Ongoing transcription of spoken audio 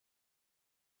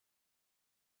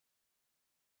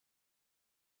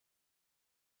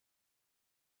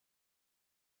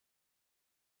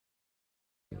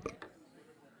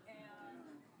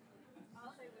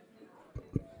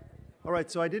All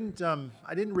right, so I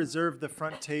didn't reserve the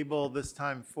front table this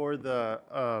time for the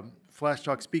Flash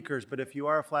Talk speakers, but if you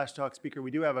are a Flash Talk speaker, we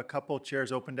do have a couple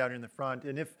chairs open down in the front.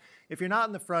 And if you're not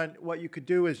in the front, what you could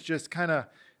do is just kind of,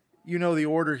 you know the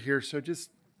order here, so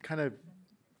just kind of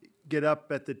get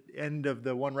up at the end of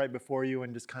the one right before you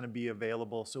and just kind of be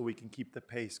available so we can keep the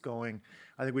pace going.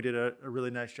 I think we did a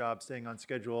really nice job staying on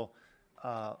schedule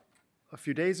a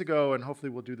few days ago, and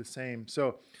hopefully we'll do the same.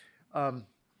 So I'm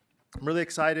really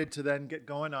excited to then get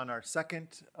going on our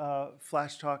second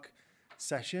Flash Talk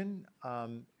session.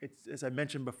 As I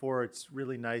mentioned before, it's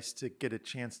really nice to get a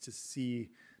chance to see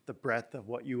the breadth of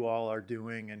what you all are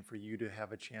doing and for you to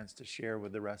have a chance to share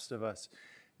with the rest of us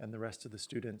and the rest of the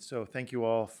students. So thank you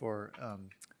all for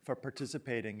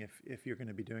participating if you're going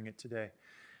to be doing it today.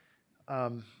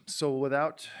 So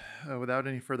without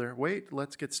any further wait,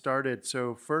 let's get started.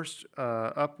 So first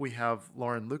up we have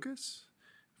Lauren Lucas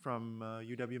from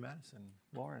UW-Madison.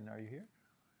 Lauren, are you here?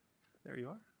 There you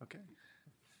are. Okay.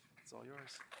 It's all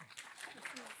yours. Let's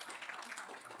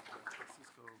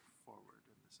just go forward,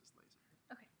 and this is laser.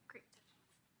 Okay, great.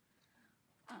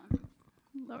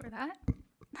 Lower that.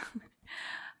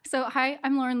 So hi,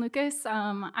 I'm Lauren Lucas.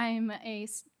 I'm a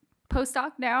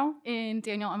postdoc now in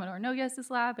Daniel Amador Nogues'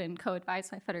 lab and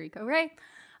co-advised by Federico Rey.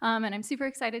 And I'm super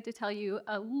excited to tell you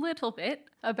a little bit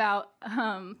about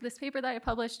this paper that I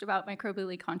published about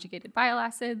microbially conjugated bile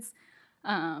acids.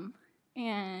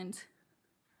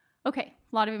 Okay,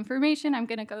 a lot of information. I'm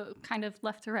going to go kind of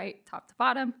left to right, top to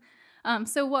bottom.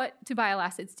 So what do bile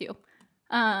acids do?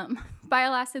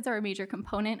 Bile acids are a major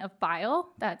component of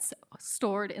bile that's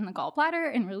stored in the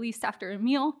gallbladder and released after a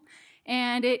meal.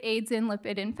 And it aids in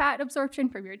lipid and fat absorption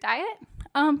from your diet.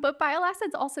 But bile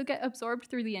acids also get absorbed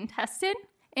through the intestine,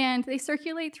 and they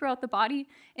circulate throughout the body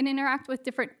and interact with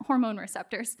different hormone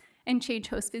receptors and change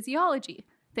host physiology.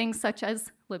 Things such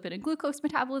as lipid and glucose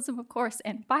metabolism, of course,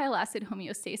 and bile acid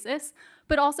homeostasis,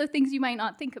 but also things you might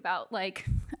not think about, like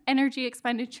energy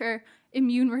expenditure,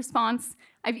 immune response.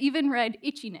 I've even read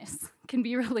itchiness can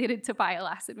be related to bile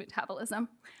acid metabolism.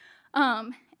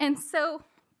 And so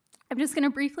I'm just going to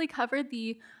briefly cover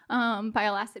the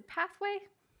bile acid pathway.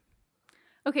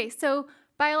 Okay, so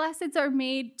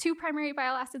two primary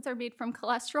bile acids are made from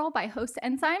cholesterol by host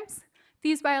enzymes.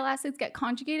 These bile acids get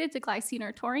conjugated to glycine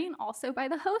or taurine, also by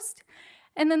the host.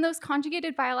 And then those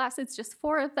conjugated bile acids, just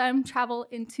 4 of them, travel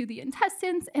into the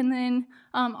intestines and then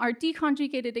are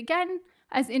deconjugated again,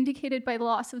 as indicated by the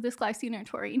loss of this glycine or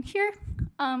taurine here.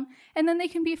 And then they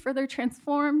can be further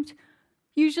transformed,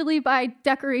 usually by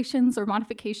decorations or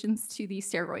modifications to the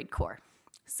steroid core.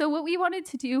 So what we wanted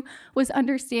to do was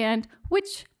understand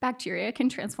which bacteria can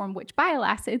transform which bile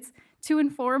acids to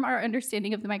inform our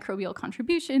understanding of the microbial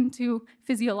contribution to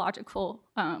physiological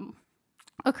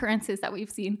occurrences that we've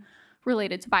seen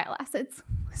related to bile acids.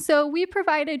 So we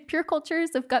provided pure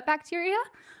cultures of gut bacteria,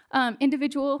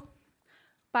 individual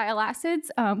bile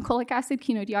acids, cholic acid,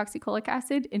 chenodeoxycholic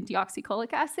acid, and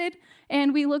deoxycholic acid,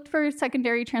 and we looked for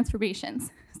secondary transformations.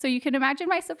 So you can imagine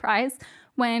my surprise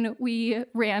when we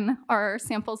ran our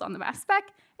samples on the mass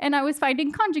spec, and I was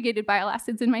finding conjugated bile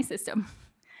acids in my system.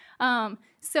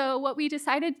 So what we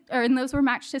decided, and those were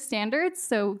matched to standards,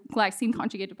 so glycine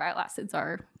conjugated bile acids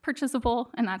are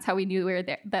purchasable, and that's how we knew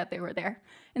that they were there.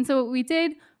 And so what we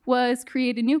did was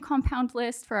create a new compound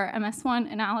list for our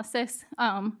MS1 analysis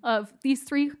of these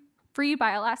 3 free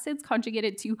bile acids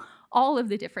conjugated to all of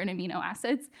the different amino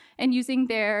acids, and using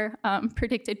their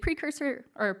predicted precursor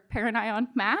or paranion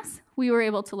mass, we were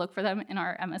able to look for them in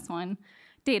our MS1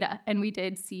 data, and we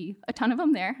did see a ton of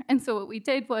them there. And so what we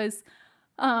did was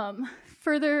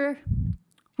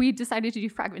we decided to do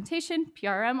fragmentation,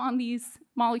 PRM, on these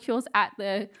molecules at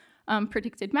the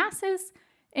predicted masses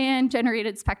and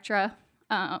generated spectra.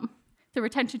 The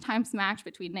retention times match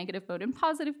between negative mode and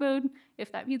positive mode,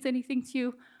 if that means anything to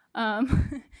you.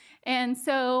 And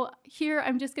so here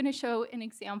I'm just going to show an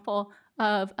example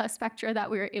of a spectra that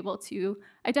we were able to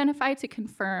identify to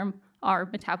confirm our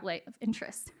metabolite of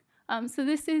interest. So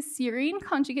this is serine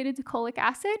conjugated to cholic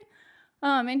acid.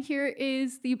 And here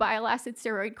is the bile acid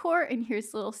steroid core, and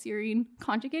here's little serine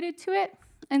conjugated to it.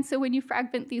 And so when you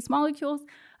fragment these molecules,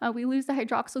 we lose the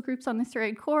hydroxyl groups on the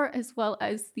steroid core as well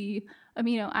as the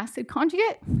amino acid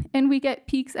conjugate, and we get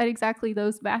peaks at exactly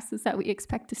those masses that we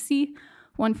expect to see.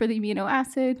 One for the amino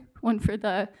acid, one for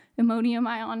the ammonium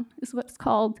ion is what's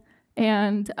called,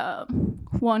 and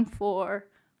one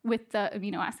with the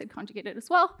amino acid conjugated as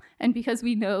well. And because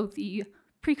we know the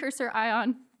precursor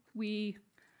ion, we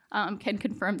can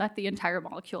confirm that the entire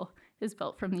molecule is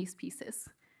built from these pieces.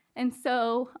 And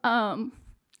so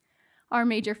our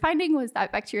major finding was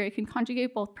that bacteria can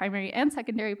conjugate both primary and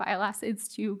secondary bile acids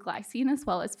to glycine as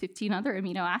well as 15 other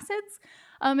amino acids.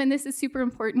 And this is super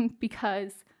important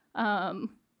because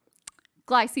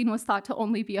glycine was thought to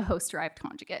only be a host-derived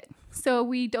conjugate. So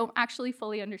we don't actually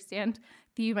fully understand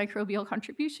the microbial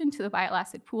contribution to the bile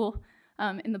acid pool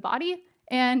in the body.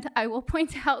 And I will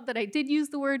point out that I did use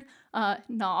the word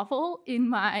novel in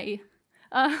my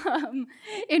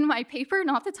paper,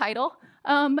 not the title.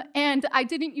 And I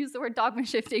didn't use the word dogma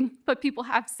shifting, but people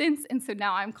have since, and so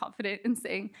now I'm confident in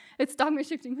saying it's dogma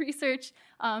shifting research.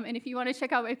 And if you want to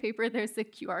check out my paper, there's the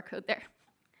QR code there.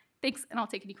 Thanks, and I'll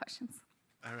take any questions.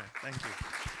 All right, thank you.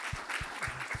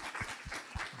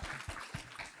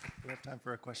 We have time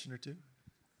for a question or two.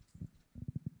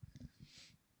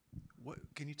 What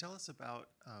can you tell us about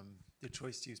the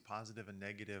choice to use positive and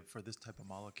negative for this type of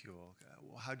molecule?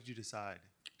 How did you decide?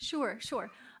 Sure. So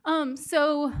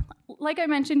like I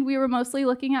mentioned, we were mostly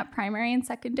looking at primary and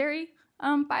secondary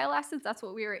bile acids. That's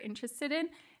what we were interested in.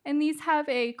 And these have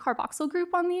a carboxyl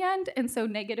group on the end. And so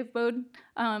negative mode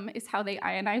is how they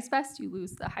ionize best. You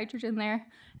lose the hydrogen there,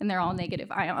 and they're all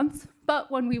negative ions.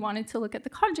 But when we wanted to look at the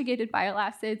conjugated bile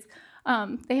acids,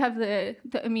 they have the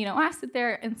amino acid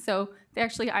there, and so they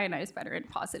actually ionize better in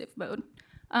positive mode.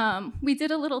 We did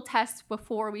a little test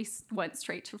before we went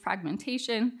straight to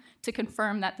fragmentation to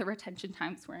confirm that the retention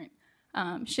times weren't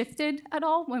shifted at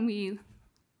all when we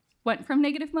went from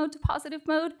negative mode to positive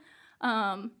mode.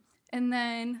 And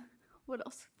then, what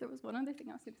else? There was one other thing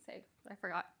I was going to say, but I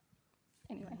forgot.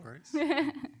 Anyway. No worries.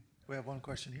 We have one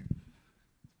question here.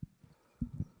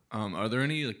 Are there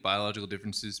any biological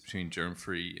differences between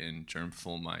germ-free and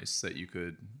germ-full mice that you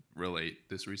could relate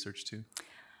this research to?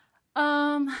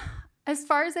 As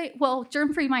far as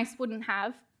germ-free mice wouldn't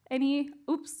have any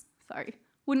of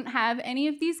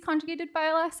these conjugated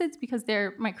bile acids because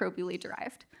they're microbially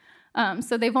derived.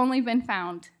 So they've only been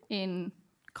found in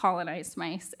colonized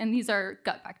mice, and these are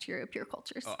gut bacteria pure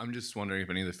cultures. I'm just wondering if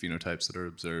any of the phenotypes that are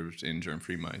observed in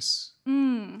germ-free mice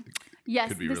yes,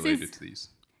 could be related to these.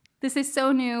 This is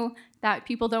so new that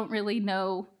people don't really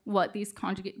know what these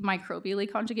microbially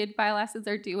conjugated bile acids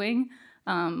are doing.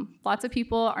 Lots of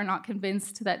people are not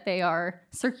convinced that they are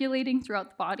circulating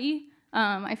throughout the body.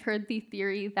 I've heard the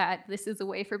theory that this is a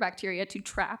way for bacteria to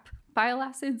trap bile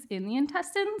acids in the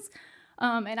intestines.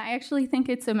 And I actually think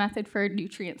it's a method for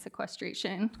nutrient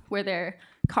sequestration where they're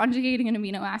conjugating an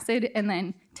amino acid and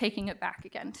then taking it back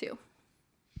again too.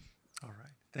 All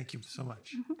right, thank you so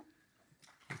much.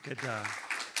 We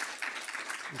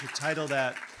could title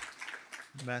that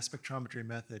 "Mass Spectrometry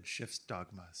Method Shifts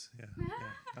Dogmas." Yeah.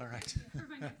 All right.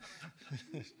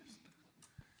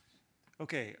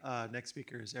 Okay, next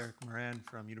speaker is Eric Moran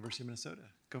from University of Minnesota.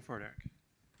 Go for it, Eric.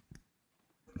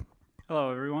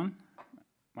 Hello, everyone.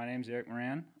 My name is Eric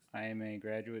Moran. I am a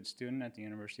graduate student at the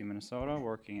University of Minnesota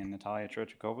working in Natalia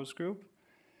Trochikova's group.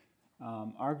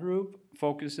 Our group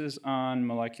focuses on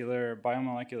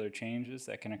biomolecular changes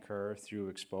that can occur through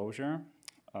exposure.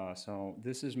 So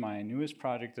this is my newest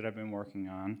project that I've been working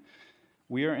on.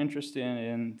 We are interested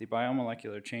in the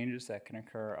biomolecular changes that can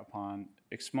occur upon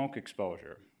smoke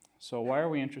exposure. So why are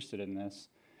we interested in this?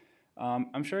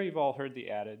 I'm sure you've all heard the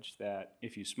adage that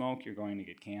if you smoke, you're going to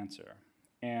get cancer.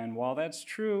 And while that's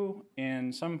true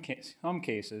in some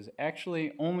cases,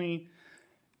 actually only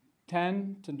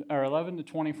 11 to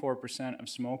 24% of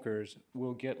smokers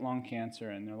will get lung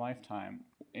cancer in their lifetime.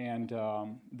 And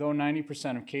though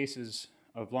 90% of cases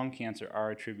of lung cancer are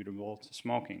attributable to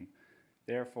smoking,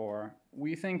 therefore,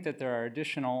 we think that there are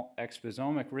additional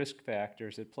exposomic risk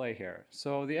factors at play here.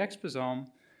 So the exposome,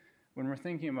 when we're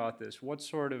thinking about this, what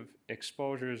sort of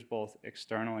exposures both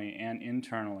externally and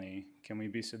internally can we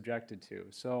be subjected to?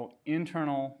 So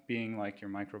internal being like your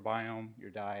microbiome,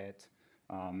 your diet,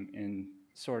 and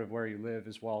sort of where you live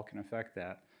as well can affect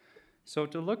that. So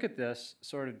to look at this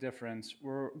sort of difference,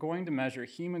 we're going to measure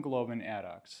hemoglobin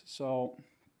adducts. So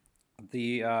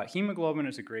the hemoglobin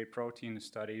is a great protein to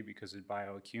study because it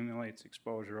bioaccumulates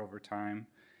exposure over time.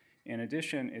 In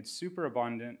addition, it's super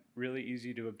abundant, really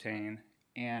easy to obtain,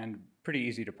 and pretty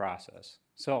easy to process.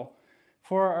 So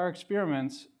for our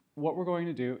experiments, what we're going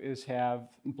to do is have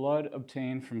blood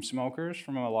obtained from smokers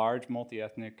from a large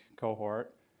multi-ethnic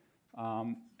cohort,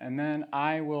 and then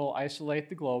I will isolate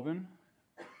the globin,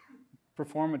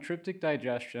 perform a tryptic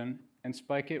digestion, and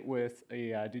spike it with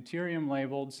a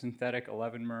deuterium-labeled synthetic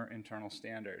 11-mer internal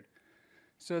standard.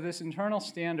 So this internal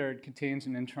standard contains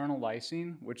an internal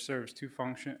lysine, which serves two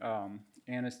functions,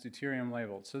 and it's deuterium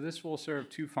labeled. So this will serve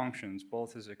two functions,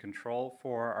 both as a control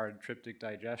for our tryptic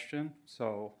digestion,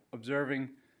 so observing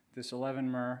this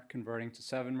 11-mer converting to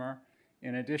 7-mer,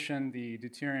 In addition, the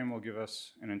deuterium will give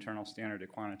us an internal standard to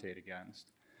quantitate against.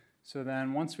 So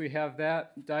then once we have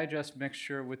that digest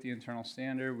mixture with the internal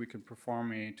standard, we can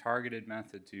perform a targeted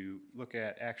method to look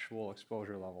at actual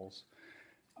exposure levels.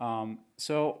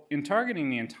 So in targeting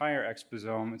the entire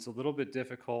exposome, it's a little bit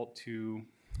difficult to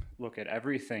look at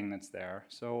everything that's there.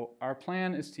 So our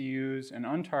plan is to use an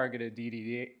untargeted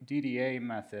DDA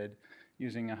method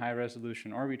using a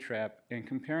high-resolution Orbitrap and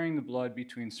comparing the blood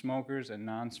between smokers and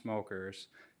non-smokers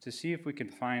to see if we can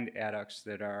find adducts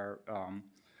that are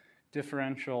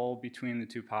differential between the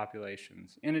two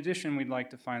populations. In addition, we'd like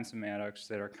to find some adducts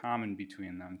that are common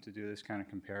between them to do this kind of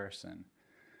comparison.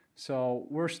 So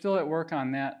we're still at work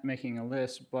on that, making a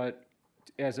list, but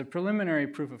as a preliminary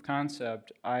proof of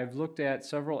concept, I've looked at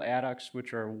several adducts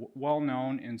which are well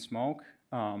known in smoke.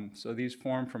 So these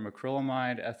form from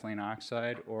acrylamide, ethylene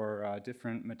oxide, or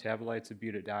different metabolites of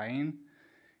butadiene.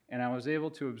 And I was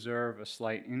able to observe a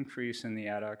slight increase in the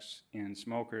adducts in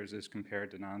smokers as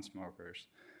compared to non-smokers.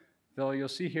 Though you'll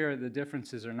see here the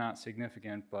differences are not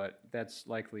significant, but that's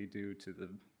likely due to the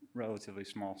relatively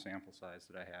small sample size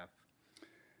that I have.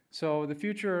 So the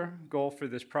future goal for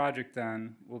this project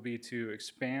then will be to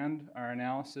expand our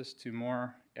analysis to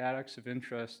more adducts of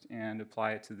interest and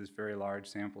apply it to this very large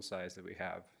sample size that we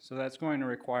have. So that's going to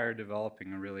require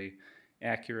developing a really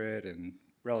accurate and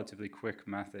relatively quick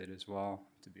method as well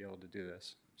to be able to do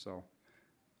this. So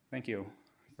thank you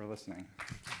for listening.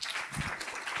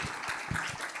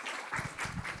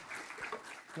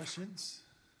 Questions?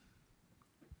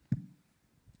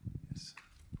 Yes.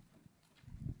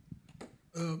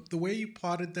 The way you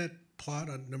plotted that plot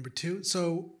on number 2,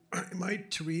 so am I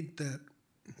to read that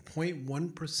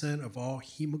 0.1% of all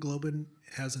hemoglobin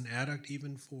has an adduct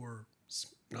even for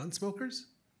non-smokers?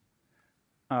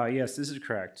 Yes, this is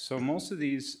correct. So most of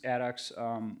these adducts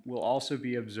will also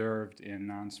be observed in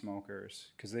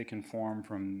non-smokers because they can form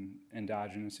from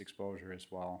endogenous exposure as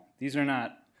well. These are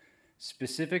not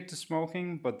specific to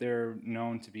smoking, but they're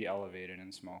known to be elevated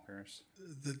in smokers.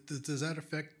 Does that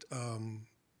affect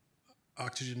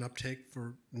oxygen uptake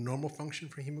for normal function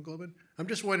for hemoglobin? I'm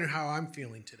just wondering how I'm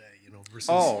feeling today, versus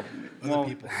other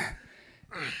people.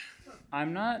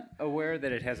 I'm not aware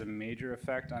that it has a major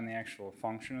effect on the actual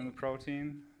function of the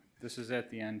protein. This is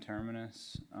at the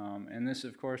N-terminus, and this,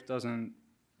 of course, doesn't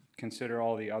consider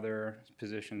all the other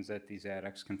positions that these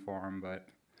adducts can form, but...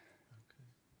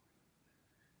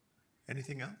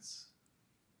 Anything else?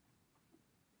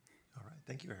 All right,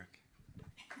 thank you, Eric.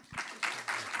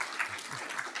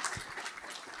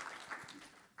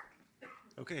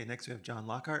 Okay, next we have John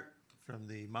Lockhart from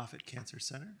the Moffitt Cancer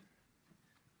Center.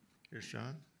 Here's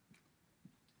John.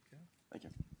 Thank you.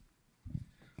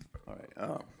 All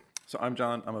right, so I'm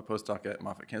John. I'm a postdoc at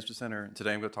Moffitt Cancer Center. And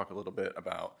today I'm going to talk a little bit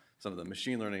about some of the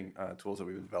machine learning tools that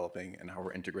we've been developing and how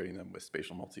we're integrating them with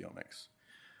spatial multiomics.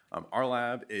 Our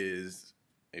lab is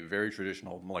a very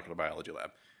traditional molecular biology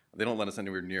lab. They don't let us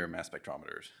anywhere near mass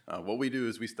spectrometers. What we do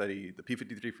is we study the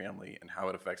p53 family and how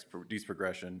it affects disease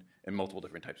progression in multiple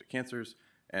different types of cancers,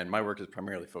 and my work is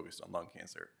primarily focused on lung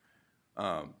cancer.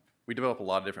 We develop a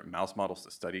lot of different mouse models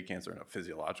to study cancer in a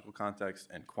physiological context,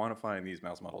 and quantifying these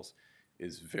mouse models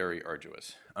is very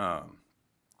arduous.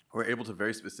 We're able to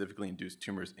very specifically induce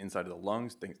tumors inside of the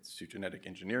lungs thanks to genetic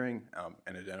engineering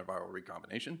and adenoviral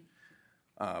recombination.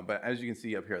 But as you can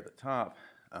see up here at the top,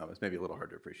 it's maybe a little hard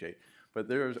to appreciate, but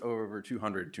there's over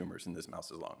 200 tumors in this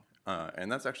mouse's lung.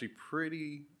 And that's actually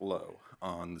pretty low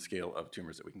on the scale of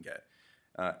tumors that we can get.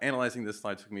 Analyzing this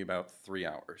slide took me about 3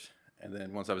 hours. And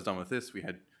then once I was done with this, we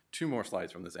had 2 more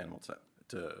slides from this animal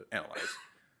to analyze.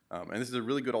 And this is a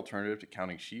really good alternative to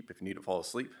counting sheep if you need to fall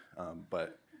asleep.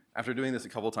 But after doing this a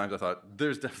couple of times, I thought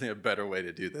there's definitely a better way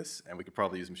to do this, and we could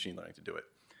probably use machine learning to do it.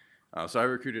 So I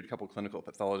recruited a couple clinical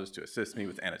pathologists to assist me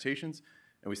with annotations,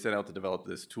 and we set out to develop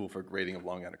this tool for grading of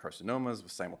lung adenocarcinomas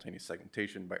with simultaneous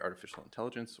segmentation by artificial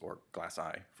intelligence, or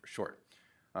GlassEye for short.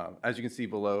 As you can see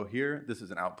below here, this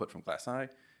is an output from GlassEye.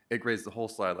 It grades the whole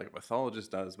slide like a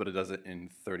pathologist does, but it does it in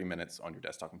 30 minutes on your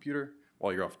desktop computer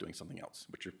while you're off doing something else,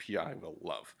 which your PI will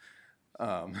love.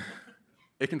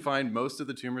 It can find most of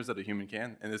the tumors that a human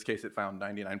can. In this case, it found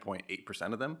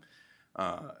 99.8% of them.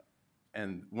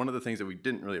 And one of the things that we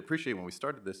didn't really appreciate when we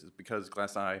started this is because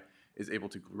GlassEye is able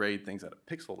to grade things at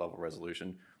a pixel level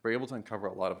resolution, we're able to uncover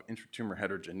a lot of intratumor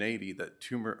heterogeneity that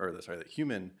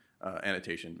human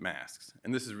annotation masks.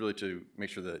 And this is really to make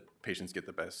sure that patients get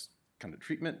the best kind of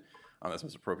treatment that's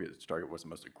most appropriate to target what's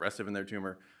most aggressive in their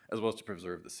tumor, as well as to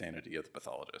preserve the sanity of the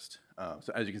pathologist.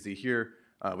 So as you can see here,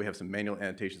 we have some manual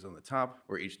annotations on the top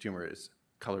where each tumor is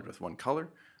colored with one color.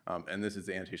 And this is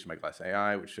the annotation by Glass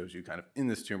AI, which shows you kind of in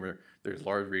this tumor, there's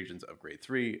large regions of grade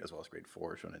 3 as well as grade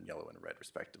 4, shown in yellow and red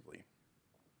respectively.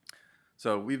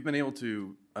 So we've been able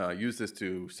to use this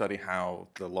to study how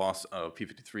the loss of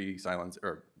p53 silence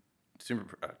or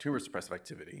tumor suppressive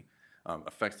activity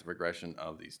affects the progression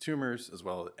of these tumors, as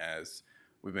well as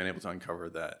we've been able to uncover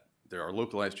that there are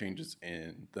localized changes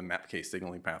in the MAPK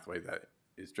signaling pathway that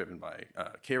is driven by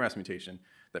KRAS mutation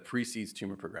that precedes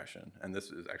tumor progression. And this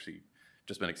has actually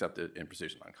just been accepted in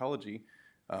precision oncology.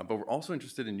 But we're also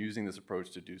interested in using this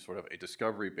approach to do sort of a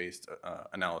discovery-based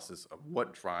analysis of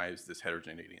what drives this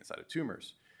heterogeneity inside of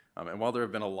tumors. And while there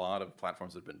have been a lot of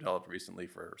platforms that have been developed recently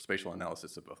for spatial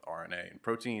analysis of both RNA and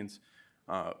proteins,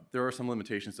 there are some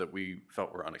limitations that we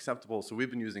felt were unacceptable. So we've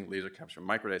been using laser capture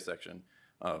microdissection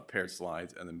of paired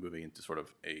slides and then moving into sort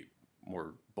of a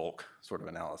more bulk sort of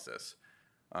analysis.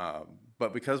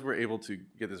 But because we're able to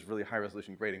get this really high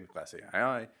resolution grading with Glass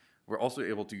AI, we're also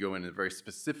able to go in and very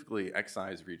specifically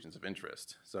excise regions of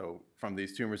interest. So from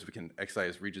these tumors, we can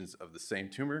excise regions of the same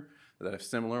tumor that have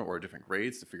similar or different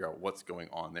grades to figure out what's going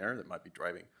on there that might be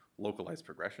driving localized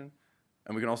progression.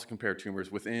 And we can also compare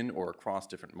tumors within or across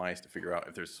different mice to figure out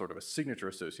if there's sort of a signature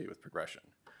associated with progression.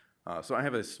 So I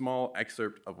have a small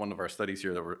excerpt of one of our studies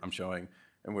here that I'm showing,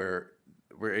 and where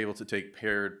we're able to take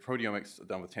paired proteomics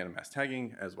done with tandem mass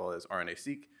tagging as well as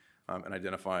RNA-seq and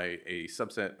identify a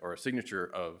subset or a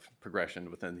signature of progression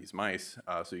within these mice.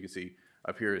 So you can see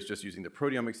up here is just using the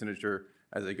proteomic signature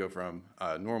as they go from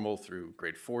normal through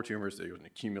grade 4 tumors. There's an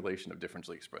accumulation of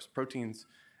differentially expressed proteins.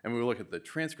 And when we look at the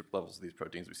transcript levels of these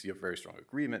proteins, we see a very strong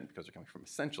agreement because they're coming from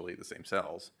essentially the same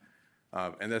cells.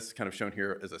 And that's kind of shown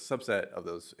here as a subset of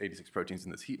those 86 proteins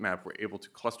in this heat map. We're able to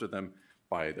cluster them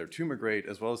by their tumor grade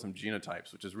as well as some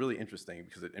genotypes, which is really interesting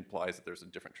because it implies that there's a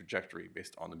different trajectory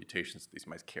based on the mutations that these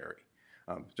mice carry.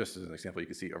 Just as an example, you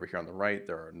can see over here on the right,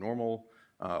 there are normal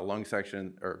lung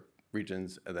section or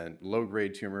regions, and then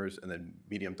low-grade tumors, and then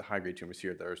medium to high-grade tumors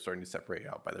here that are starting to separate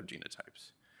out by their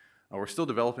genotypes. We're still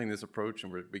developing this approach,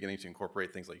 and we're beginning to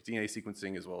incorporate things like DNA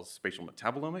sequencing as well as spatial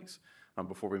metabolomics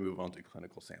before we move on to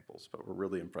clinical samples. But we're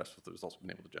really impressed with the results we've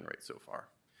been able to generate so far.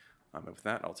 And with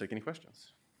that, I'll take any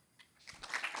questions.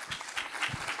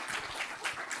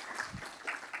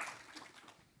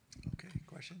 Okay,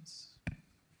 questions?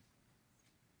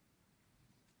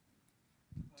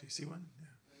 Do you see one? Yeah.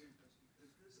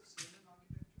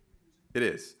 It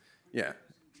is, yeah.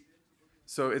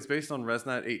 So it's based on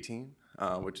ResNet 18,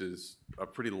 which is a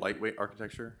pretty lightweight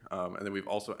architecture. And then we've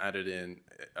also added in,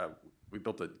 we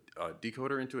built a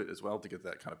decoder into it as well to get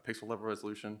that kind of pixel level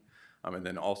resolution. And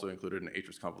then also included an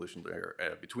Atrus convolution layer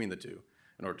between the two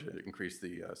in order to increase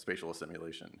the spatial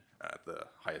assimilation at the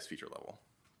highest feature level.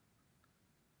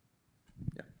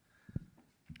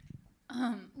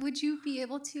 Yeah. Would you be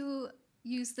able to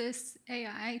use this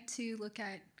AI to look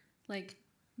at like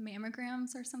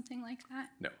mammograms or something like that?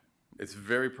 No, it's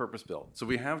very purpose-built. So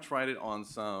we have tried it on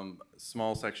some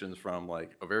small sections from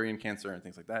like ovarian cancer and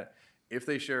things like that. If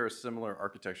they share a similar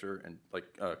architecture and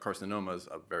like carcinomas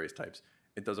of various types,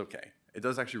 it does okay. It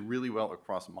does actually really well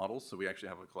across models. So we actually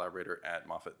have a collaborator at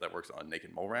Moffitt that works on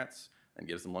naked mole rats and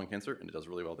gives them lung cancer, and it does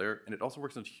really well there. And it also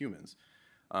works on humans,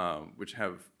 which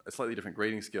have a slightly different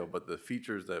grading scale, but the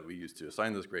features that we use to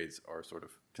assign those grades are sort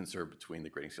of conserved between the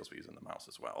grading scales we use in the mouse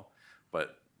as well.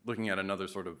 But looking at another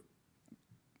sort of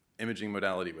imaging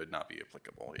modality would not be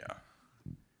applicable,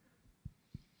 yeah.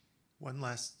 One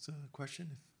last question,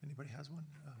 if anybody has one.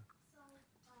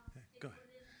 Okay, go ahead.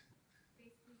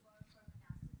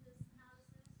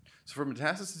 So for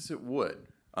metastasis, it would.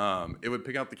 It would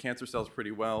pick out the cancer cells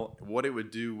pretty well. What it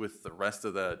would do with the rest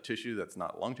of the tissue that's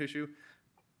not lung tissue,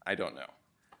 I don't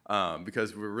know.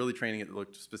 Because we're really training it to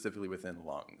look specifically within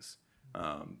lungs.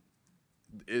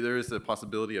 There is a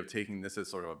possibility of taking this as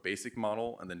sort of a basic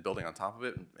model and then building on top of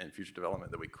it in future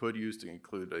development that we could use to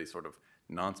include a sort of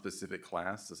non-specific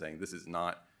class, so saying this is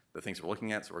not the things we're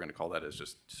looking at, so we're going to call that as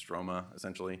just stroma,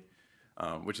 essentially,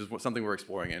 which is something we're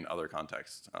exploring in other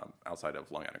contexts outside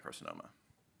of lung adenocarcinoma.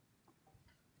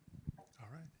 All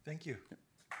right, thank you. Yep.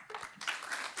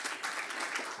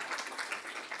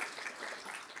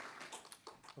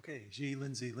 Okay, G.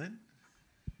 Lindsay Lynn.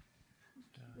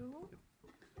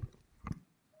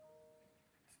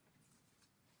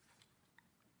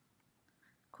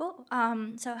 Cool.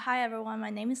 So hi everyone, my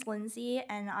name is Lindsay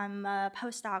and I'm a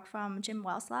postdoc from Jim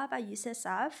Wells Lab at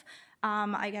UCSF.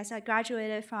 I guess I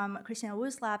graduated from Christina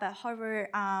Wu's lab at Harvard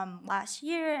last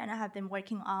year, and I have been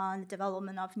working on the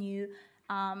development of new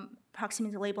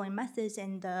proximity labeling methods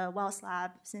in the Wells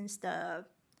Lab since the,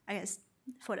 I guess,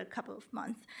 for the couple of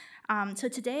months. So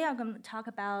today I'm going to talk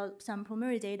about some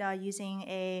preliminary data using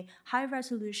a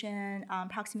high-resolution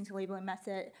proximity labeling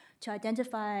method to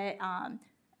identify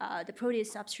the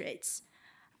protease substrates.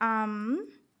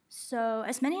 So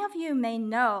as many of you may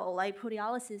know, like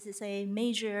proteolysis is a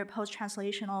major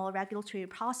post-translational regulatory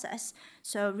process.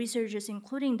 So researchers,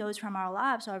 including those from our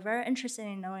labs, are very interested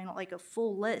in knowing like a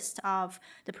full list of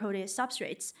the protease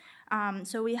substrates.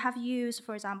 So we have used,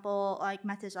 for example, like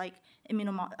methods like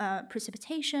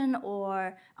precipitation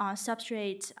or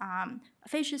substrate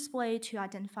phase display to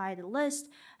identify the list.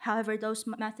 However, those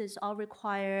methods all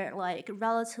require like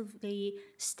relatively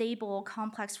stable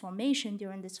complex formation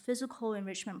during this physical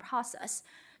enrichment process.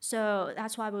 So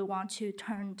that's why we want to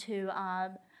turn to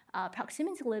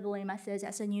proximity labeling methods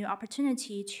as a new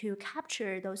opportunity to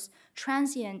capture those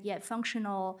transient yet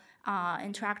functional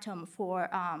interactome for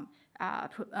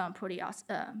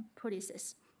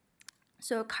proteases.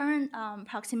 So current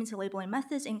proximity labeling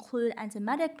methods include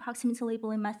enzymatic proximity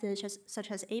labeling methods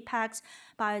such as Apex,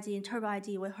 BioID, and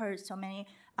TurboID. We heard so many,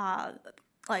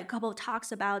 like a couple of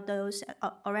talks about those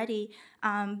already.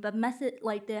 But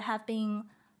there have been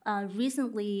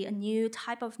recently a new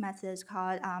type of methods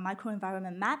called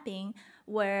microenvironment mapping,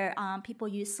 where people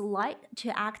use light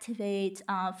to activate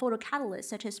photocatalysts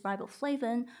such as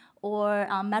riboflavin or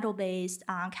metal-based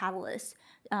catalysts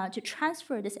to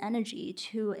transfer this energy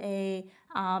to a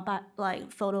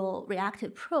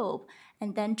photoreactive probe,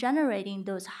 and then generating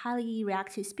those highly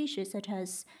reactive species, such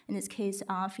as in this case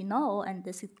phenol, and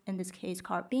in this case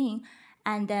carbene,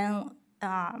 and then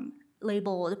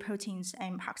label the proteins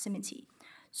in proximity.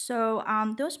 So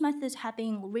those methods have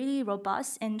been really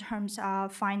robust in terms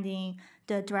of finding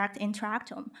the direct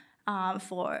interactome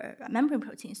for membrane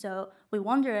proteins. So we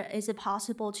wonder, is it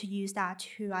possible to use that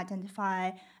to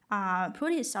identify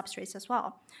protease substrates as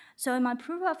well? So in my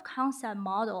proof of concept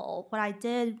model, what I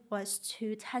did was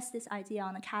to test this idea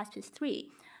on a caspase-3.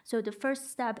 So the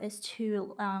first step is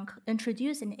to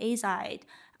introduce an azide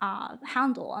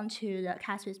handle onto the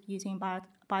caspase using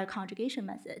bioconjugation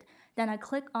method. Then I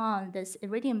click on this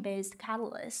iridium-based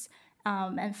catalyst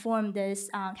and form this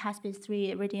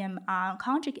caspase-3 iridium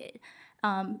conjugate.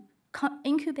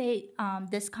 Incubate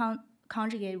this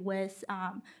conjugate with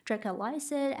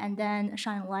glycid and then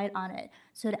shine light on it.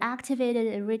 So the activated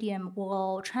iridium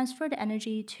will transfer the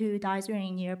energy to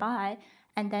diazurine nearby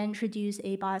and then introduce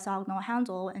a bioorthogonal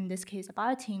handle, in this case a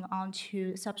biotin,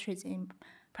 onto substrates in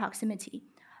proximity.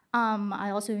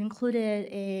 I also included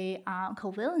a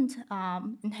covalent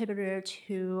inhibitor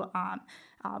to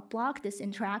block this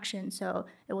interaction, so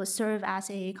it will serve as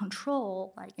a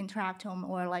control, like interactome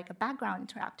or like a background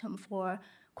interactome for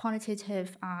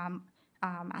quantitative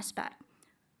aspect.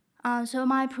 So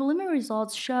my preliminary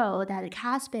results show that the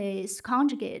caspase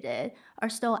conjugated are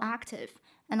still active,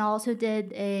 and I also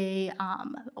did a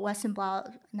Western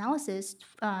blot analysis,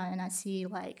 and I see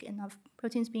like enough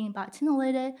proteins being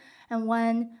biotinylated, and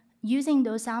when using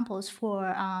those samples for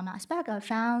mass spec, I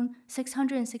found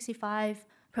 665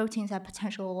 proteins at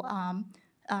potential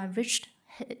enriched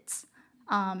hits.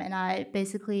 And I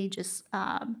basically just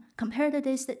compared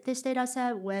this data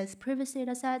set with previous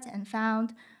data sets and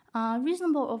found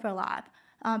reasonable overlap.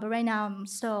 But right now I'm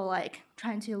still like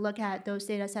trying to look at those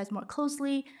data sets more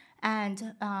closely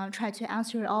and try to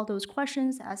answer all those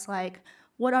questions as like,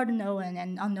 what are the known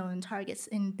and unknown targets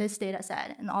in this data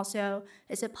set? And also,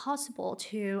 is it possible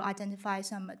to identify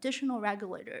some additional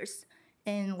regulators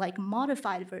in like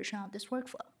modified version of this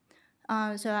workflow?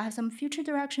 So I have some future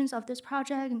directions of this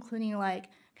project, including like,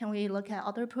 can we look at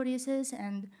other proteases?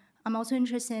 And I'm also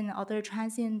interested in other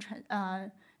transient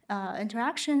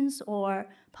interactions or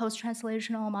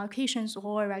post-translational modifications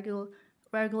or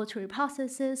regulatory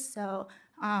processes. So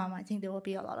I think there will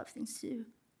be a lot of things to do.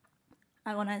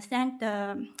 I want to thank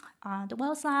the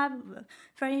Wells Lab,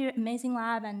 very amazing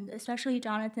lab, and especially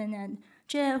Jonathan and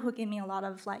Jill, who gave me a lot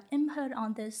of like input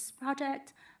on this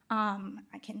project.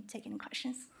 I can take any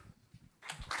questions.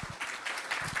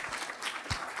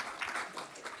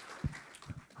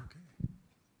 Okay.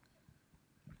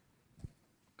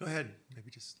 Go ahead, maybe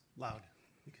just loud.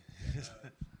 The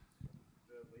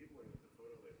labeling with the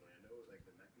photo labeling, I know like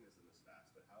the mechanism is fast,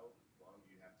 but how long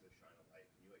do you have to shine a light?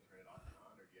 Can you like turn it off and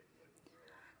on, or do you have to label for a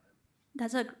long time?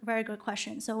 That's a very good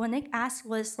question. So when Nick asked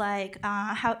was like,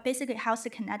 how's the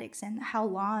kinetics and how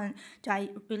long do I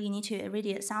really need to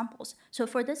irradiate samples? So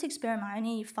for this experiment, I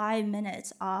need 5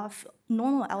 minutes of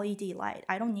normal LED light.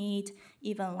 I don't need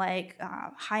even like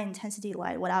high intensity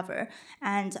light, whatever.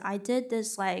 And I did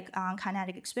this like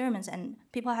kinetic experiments, and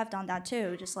people have done that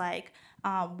too, just like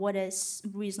what is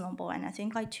reasonable. And I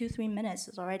think like 2-3 minutes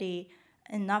is already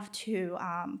enough to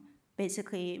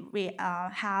basically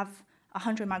have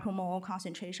 100 micromole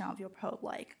concentration of your probe,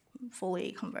 like fully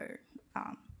convert.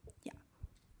 Yeah.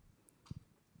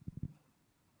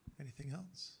 Anything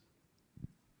else?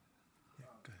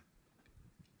 Yeah, go ahead.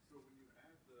 So when you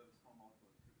add the small molecule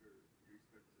inhibitor, you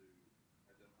expect to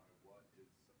identify what is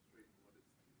substrate and what is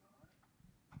not,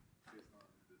 based on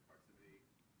the proximity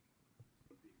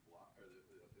being blocked, or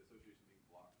the association being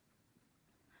blocked?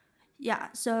 Yeah,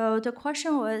 so the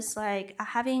question was like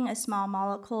having a small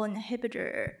molecule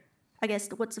inhibitor, I guess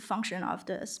what's the function of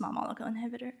the small molecule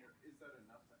inhibitor? Is that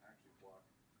enough to actually block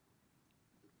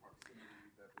the proximity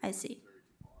that I is see. necessary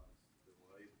to cause the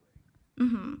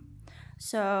labeling?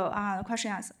 So the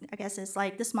question I guess is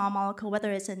like the small molecule,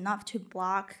 whether it's enough to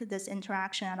block this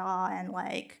interaction at all, and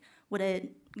like would it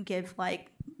give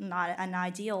like not an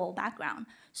ideal background?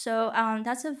 So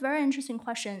that's a very interesting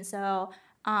question. So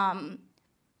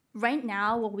right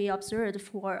now, what we observed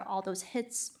for all those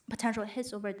hits, potential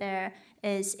hits over there,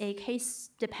 is a case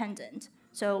dependent.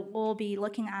 So we'll be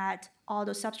looking at all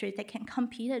those substrates that can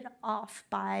compete off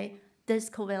by this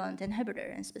covalent inhibitor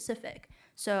in specific.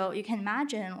 So you can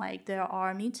imagine like there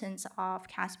are mutants of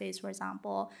caspase, for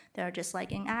example, that are just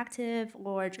like inactive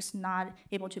or just not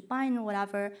able to bind or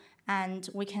whatever, and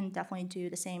we can definitely do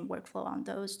the same workflow on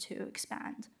those to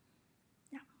expand.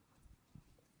 Yeah.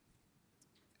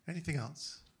 Anything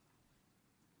else?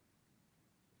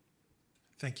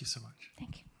 Thank you so much.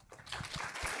 Thank you.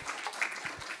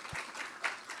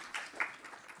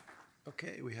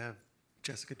 Okay, we have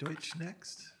Jessica Deutsch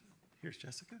next. Here's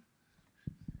Jessica.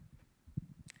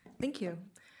 Thank you.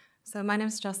 So my name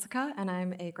is Jessica, and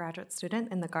I'm a graduate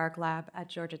student in the GARG lab at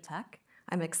Georgia Tech.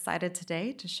 I'm excited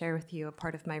today to share with you a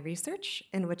part of my research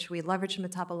in which we leverage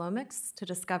metabolomics to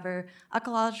discover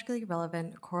ecologically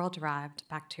relevant coral-derived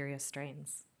bacteria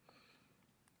strains.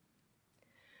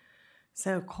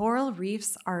 So coral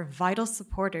reefs are vital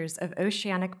supporters of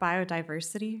oceanic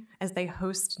biodiversity as they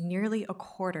host nearly a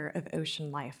quarter of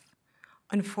ocean life.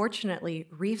 Unfortunately,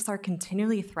 reefs are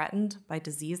continually threatened by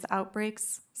disease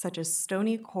outbreaks such as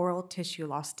stony coral tissue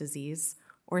loss disease,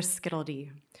 or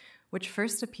SCTLD, which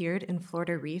first appeared in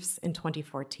Florida reefs in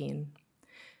 2014.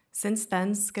 Since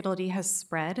then, SCTLD has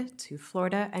spread to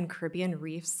Florida and Caribbean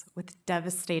reefs with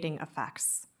devastating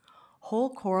effects.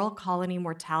 Whole coral colony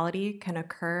mortality can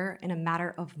occur in a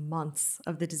matter of months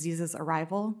of the disease's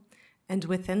arrival, and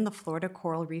within the Florida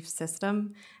coral reef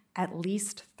system, at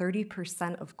least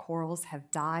 30% of corals have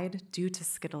died due to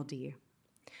SCTLD.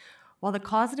 While the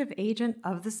causative agent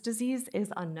of this disease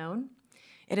is unknown,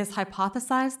 it is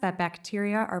hypothesized that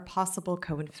bacteria are possible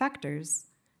co-infectors,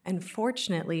 and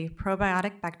fortunately,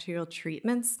 probiotic bacterial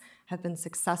treatments have been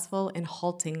successful in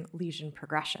halting lesion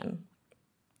progression.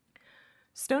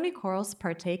 Stony corals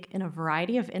partake in a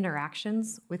variety of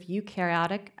interactions with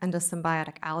eukaryotic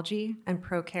endosymbiotic algae and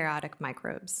prokaryotic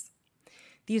microbes.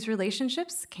 These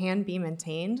relationships can be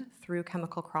maintained through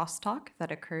chemical crosstalk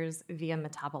that occurs via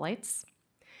metabolites.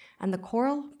 And the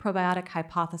coral probiotic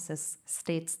hypothesis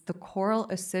states the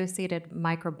coral-associated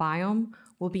microbiome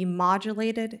will be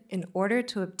modulated in order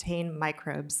to obtain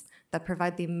microbes that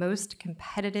provide the most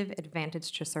competitive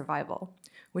advantage to survival,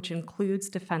 which includes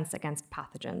defense against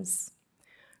pathogens.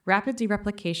 Rapid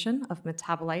dereplication of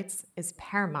metabolites is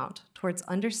paramount towards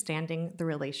understanding the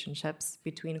relationships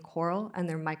between coral and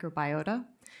their microbiota,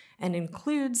 and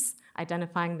includes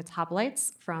identifying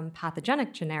metabolites from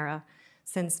pathogenic genera,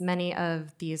 since many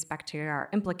of these bacteria are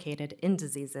implicated in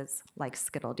diseases like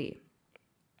SCTLD.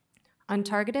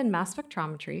 Untargeted mass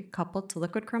spectrometry coupled to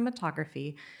liquid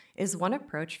chromatography is one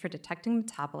approach for detecting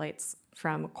metabolites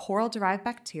from coral-derived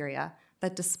bacteria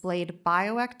that displayed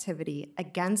bioactivity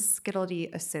against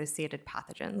SCTLD-associated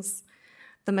pathogens.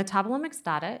 The metabolomics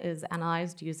data is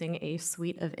analyzed using a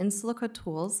suite of in silico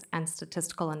tools and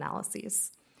statistical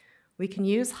analyses. We can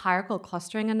use hierarchical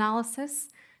clustering analysis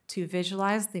to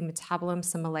visualize the metabolome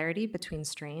similarity between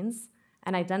strains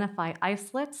and identify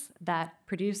isolates that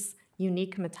produce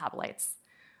unique metabolites.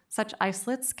 Such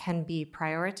isolates can be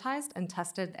prioritized and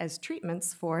tested as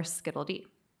treatments for SCTLD.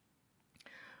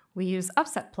 We use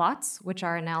upset plots, which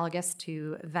are analogous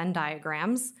to Venn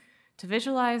diagrams, to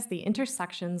visualize the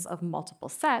intersections of multiple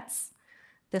sets.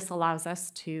 This allows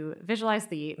us to visualize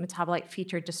the metabolite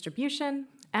feature distribution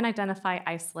and identify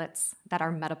isolates that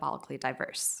are metabolically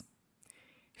diverse.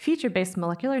 Feature-based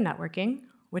molecular networking,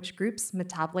 which groups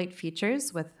metabolite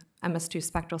features with MS2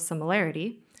 spectral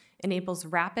similarity, enables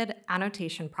rapid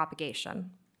annotation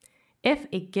propagation. If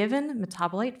a given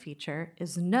metabolite feature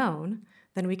is known,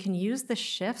 then we can use the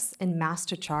shifts in mass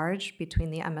to charge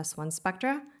between the MS1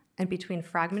 spectra and between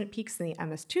fragment peaks in the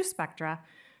MS2 spectra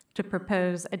to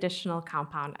propose additional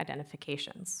compound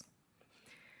identifications.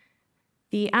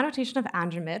 The annotation of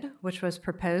Andromede, which was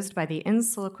proposed by the in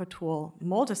silico tool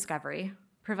mole discovery,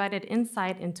 provided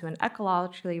insight into an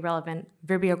ecologically relevant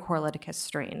Vibrio coriolisticus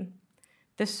strain.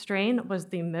 This strain was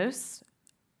the most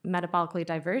metabolically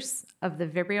diverse of the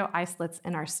Vibrio isolates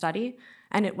in our study,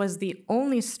 and it was the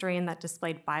only strain that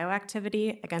displayed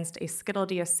bioactivity against a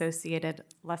Schittledy-associated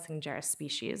Lessingeria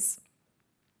species.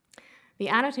 The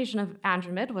annotation of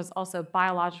Andromede was also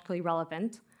biologically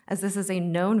relevant, as this is a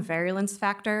known virulence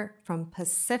factor from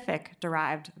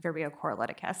Pacific-derived Vibrio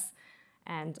coriolisticus,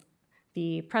 and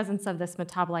the presence of this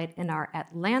metabolite in our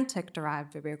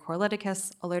Atlantic-derived Vibrio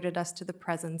coriolisticus alerted us to the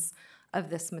presence of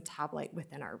this metabolite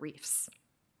within our reefs.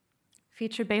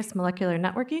 Feature-based molecular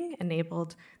networking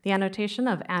enabled the annotation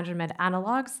of Andromede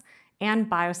analogs and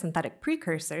biosynthetic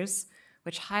precursors,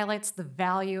 which highlights the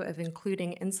value of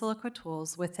including in silico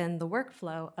tools within the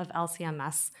workflow of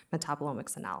LC-MS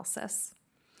metabolomics analysis.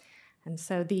 And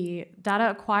so the data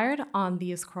acquired on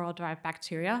these coral-derived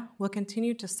bacteria will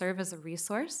continue to serve as a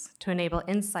resource to enable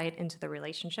insight into the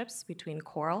relationships between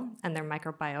coral and their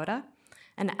microbiota.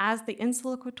 And as the in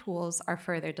silico tools are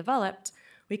further developed,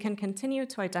 we can continue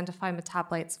to identify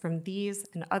metabolites from these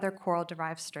and other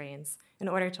coral-derived strains in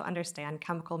order to understand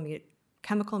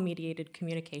chemical-mediated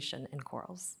communication in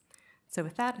corals. So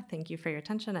with that, thank you for your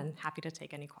attention and happy to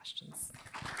take any questions.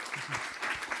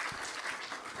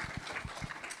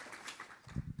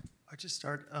 I'll just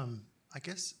start. I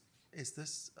guess, is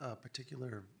this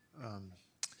particular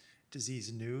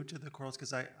disease new to the corals?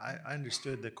 Because I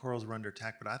understood that corals were under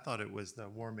attack, but I thought it was the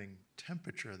warming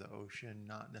temperature of the ocean,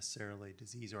 not necessarily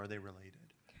disease. Or are they related?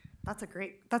 That's a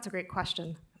great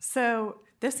question. So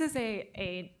this is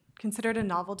considered a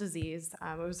novel disease.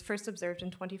 It was first observed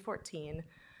in 2014.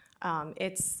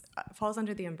 It falls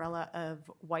under the umbrella of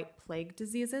white plague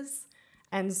diseases,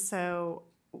 and so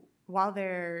while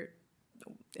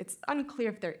it's unclear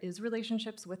if there is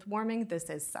relationships with warming, this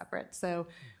is separate. So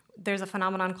there's a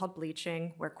phenomenon called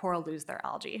bleaching where coral lose their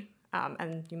algae.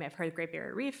 And you may have heard of Great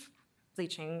Barrier Reef.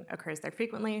 Bleaching occurs there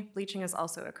frequently. Bleaching is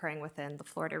also occurring within the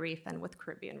Florida Reef and with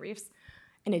Caribbean reefs.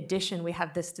 In addition, we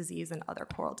have this disease and other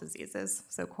coral diseases.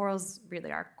 So corals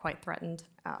really are quite threatened.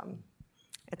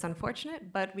 It's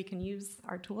unfortunate, but we can use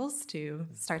our tools to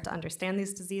start to understand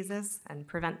these diseases and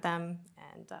prevent them.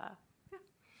 And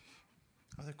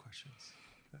Other questions?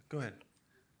 Go ahead.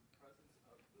 Presence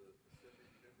of the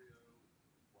Pacific Vibrio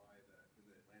imply that in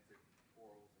the Atlantic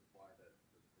corals imply that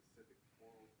the Pacific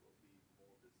corals will be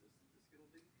more resistant to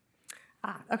Schittledy?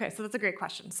 Okay, so that's a great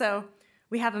question. So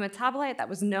we have a metabolite that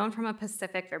was known from a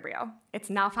Pacific Vibrio. It's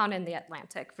now found in the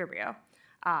Atlantic Vibrio.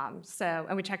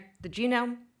 And we checked the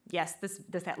genome. Yes,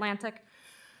 this Atlantic.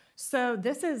 So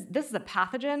this is a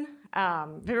pathogen.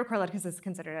 Vibrio coriolisticus is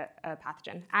considered a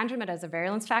pathogen. Andromede as a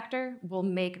virulence factor will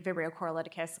make Vibrio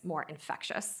coriolisticus more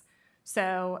infectious.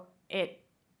 So it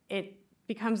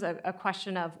becomes a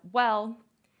question of, well,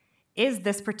 is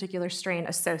this particular strain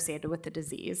associated with the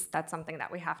disease? That's something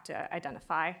that we have to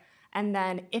identify. And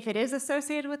then if it is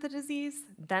associated with the disease,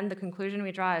 then the conclusion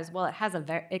we draw is, well,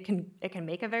 it can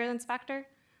make a virulence factor.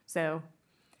 So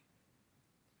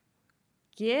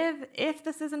if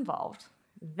this is involved,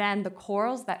 then the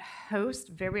corals that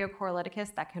host Vibrio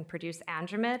coriolisticus that can produce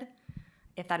Andromede,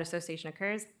 if that association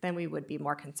occurs, then we would be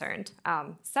more concerned.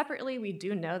 Separately, we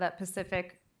do know that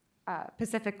Pacific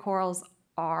corals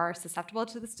are susceptible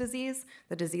to this disease.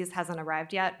 The disease hasn't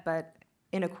arrived yet, but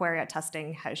in aquaria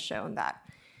testing has shown that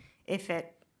if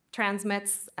it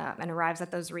transmits and arrives at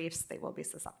those reefs, they will be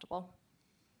susceptible.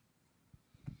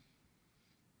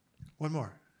 One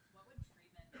more. What would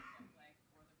treatment look like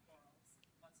for the corals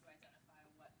once you identify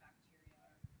what bacteria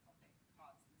are helping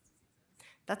cause these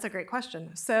diseases? That's a great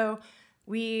question. So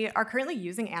we are currently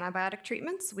using antibiotic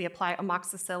treatments. We apply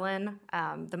amoxicillin.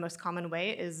 The most common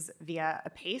way is via a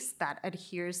paste that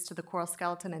adheres to the coral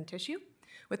skeleton and tissue.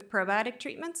 With probiotic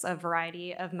treatments, a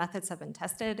variety of methods have been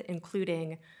tested,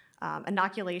 including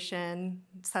inoculation,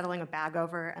 settling a bag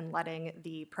over, and letting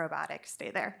the probiotic stay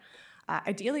there.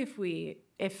 Ideally,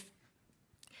 if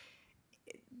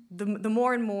the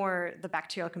more and more the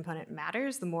bacterial component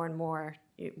matters, the more and more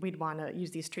we'd want to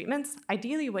use these treatments.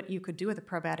 Ideally, what you could do with a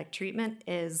probiotic treatment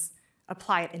is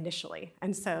apply it initially.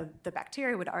 And so the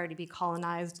bacteria would already be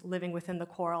colonized, living within the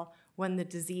coral. When the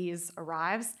disease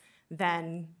arrives,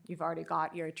 then you've already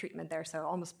got your treatment there. So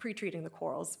almost pre-treating the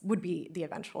corals would be the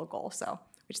eventual goal. So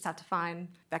we just have to find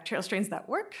bacterial strains that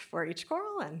work for each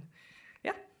coral, and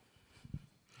yeah.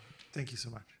 Thank you so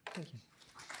much. Thank you.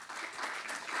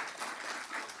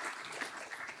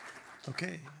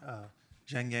 Okay,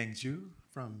 Zhang Yang Zhu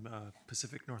from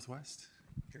Pacific Northwest.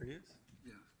 Here he is.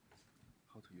 Yeah.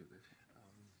 How to use it?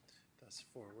 That's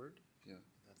forward. Yeah.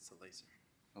 That's the laser.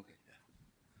 Okay.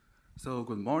 So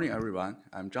good morning, everyone.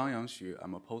 I'm Zhang Yangxu.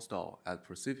 I'm a postdoc at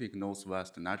Pacific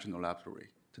Northwest National Laboratory.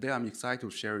 Today, I'm excited to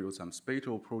share you some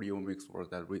spatial proteomics work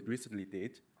that we recently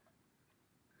did.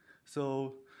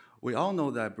 So we all know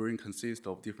that brain consists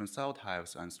of different cell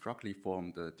types and structurally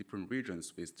formed different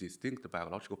regions with distinct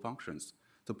biological functions.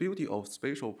 The beauty of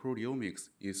spatial proteomics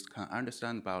is can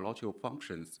understand biological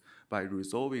functions by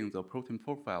resolving the protein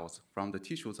profiles from the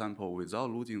tissue sample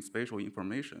without losing spatial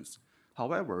information.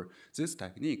 However, this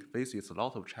technique faces a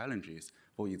lot of challenges.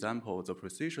 For example, the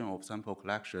precision of sample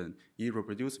collection,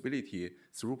 irreproducibility,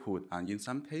 throughput, and in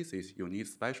some cases, you need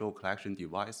special collection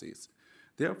devices.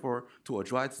 Therefore, to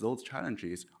address those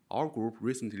challenges, our group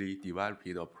recently developed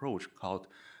an approach called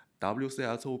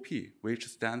WCSOP, which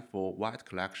stands for Wet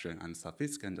Collection and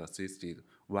Sufficient Assisted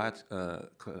Wet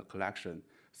Collection.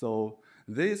 So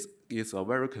this is a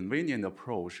very convenient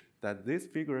approach that this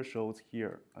figure shows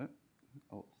here.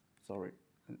 Oh, sorry.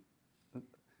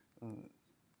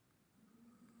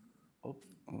 Oops.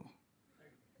 Oh.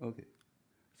 Okay.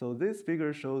 So this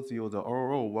figure shows you the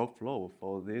overall workflow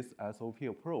for this SOP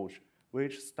approach,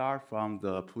 which start from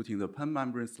putting the pen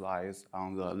membrane slice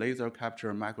on the laser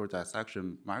capture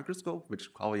microdissection microscope,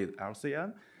 which call it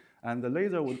LCM. And the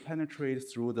laser would penetrate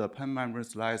through the pen membrane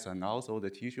slice, and also the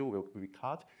tissue will be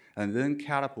cut, and then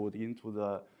catapult into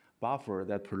the buffer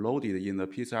that preloaded in the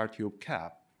PCR tube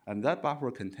cap. And that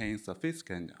buffer contains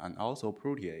sufficient and also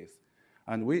protease.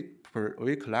 And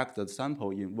we collect the sample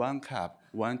in one cap,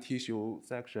 one tissue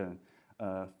section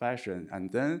fashion,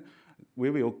 and then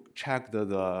we will check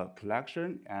the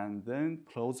collection and then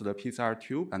close the PCR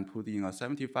tube and put in a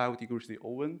 75-degree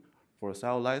oven for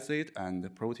cell lysate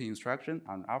and protein extraction.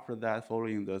 And after that,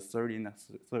 following the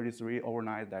 33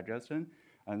 overnight digestion,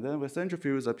 and then we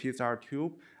centrifuge the PCR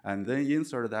tube and then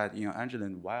insert that in an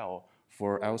Angelin vial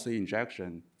for LC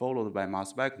injection, followed by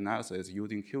mass spec analysis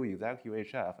using Q-exactive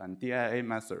HF and DIA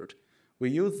method. We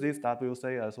use this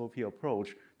WCSOP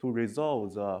approach to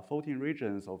resolve the 14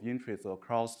 regions of interest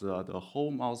across the whole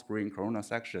mouse brain corona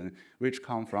section, which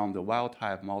come from the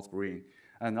wild-type mouse brain.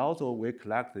 And also, we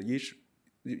collect each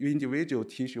individual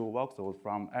tissue voxels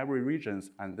from every region,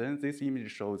 and then this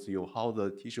image shows you how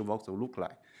the tissue voxel look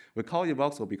like. We call it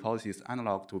voxel because it's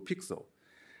analog to pixel.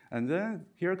 And then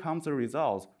here comes the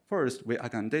results. First, we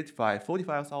can identify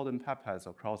 45,000 peptides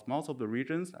across most of the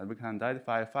regions, and we can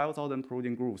identify 5,000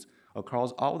 protein groups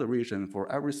across all the regions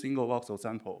for every single voxel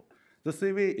sample. The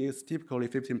CV is typically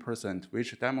 15%,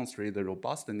 which demonstrates the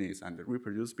robustness and the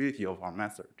reproducibility of our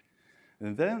method.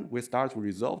 And then we start to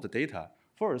resolve the data.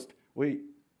 First, we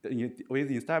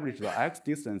establish the x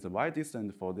distance, the y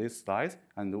distance for this slice,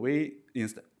 and we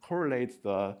correlate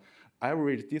the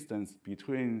average distance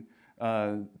between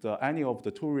any of the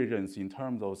two regions in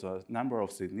terms of the number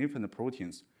of significant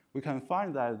proteins. We can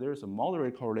find that there's a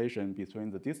moderate correlation between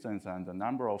the distance and the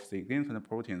number of significant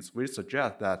proteins, which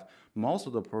suggests that most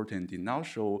of the protein did not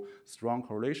show strong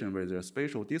correlation with their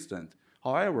spatial distance.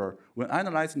 However, when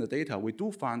analyzing the data, we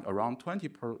do find around 20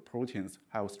 proteins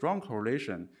have strong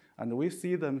correlation, and we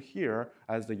see them here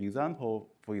as the example.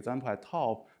 For example, at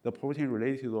top, the protein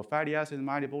related to the fatty acid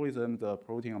metabolism, the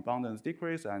protein abundance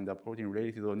decrease, and the protein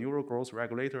related to the neural growth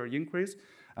regulator increase,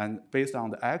 and based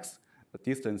on the x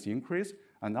distance increase,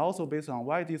 and also based on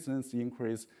y distance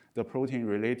increase, the protein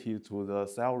related to the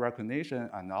cell recognition,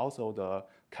 and also the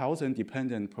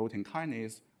calcium-dependent protein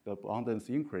kinase, the abundance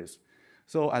increase.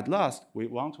 So at last, we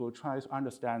want to try to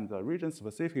understand the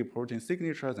region-specific protein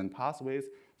signatures and pathways.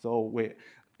 So we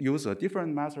use a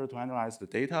different method to analyze the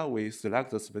data. We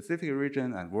select the specific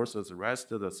region and versus the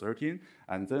rest of the 13,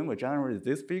 and then we generate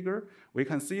this figure. We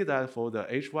can see that for the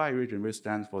HY region, which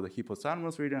stands for the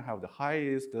hypothalamus region, have the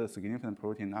highest significant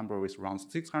protein number with around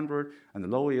 600, and the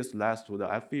lowest lies to the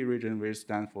FB region, which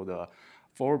stands for the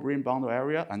forebrain bundle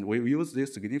area. And we use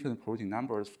these significant protein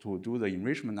numbers to do the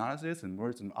enrichment analysis and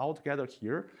merge them all together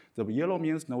here. The yellow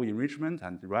means no enrichment,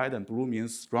 and red and blue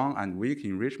means strong and weak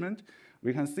enrichment.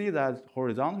 We can see that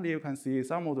horizontally, you can see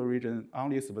some of the region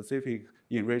only specific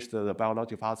enriched the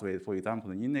biological pathways. For example,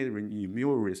 the innate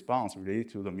immune response related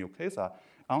to the mucosa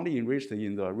only enriched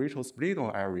in the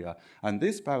retrosplenal area. And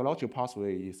this biological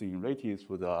pathway is related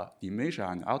to the dementia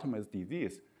and Alzheimer's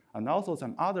disease. And also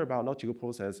some other biological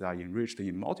processes are enriched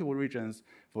in multiple regions,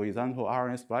 for example,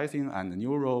 RNA splicing and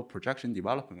neural projection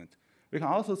development. We can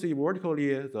also see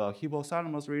vertically the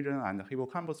hypothalamus region and the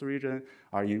hippocampus region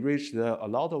are enriched a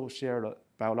lot of shared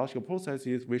biological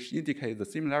processes, which indicate the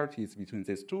similarities between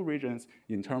these two regions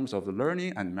in terms of the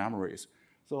learning and memories.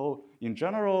 So in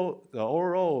general,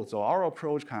 our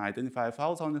approach can identify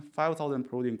 5,000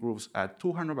 protein groups at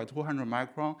 200 by 200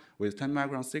 micron with 10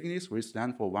 micron thickness, which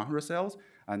stands for 100 cells.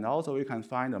 And also we can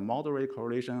find a moderate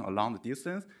correlation along the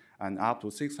distance and up to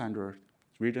 600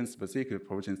 region-specific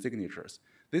protein signatures.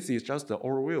 This is just the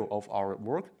overview of our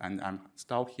work, and I'm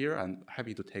stop here and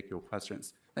happy to take your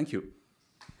questions. Thank you.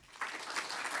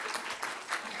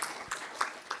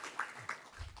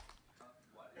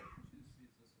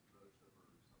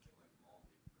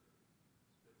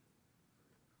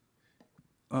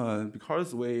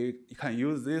 Because we can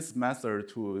use this method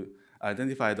to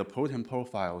identify the protein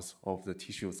profiles of the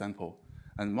tissue sample.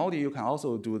 And MALDI, you can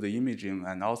also do the imaging,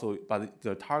 and also, but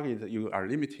the target you are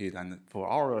limited. And for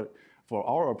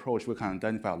our approach, we can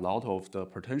identify a lot of the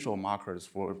potential markers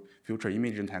for future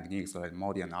imaging techniques like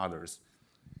MALDI and others.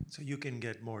 So you can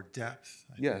get more depth.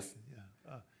 Yes.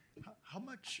 Yeah. How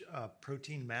much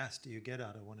protein mass do you get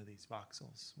out of one of these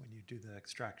voxels when you do the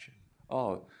extraction?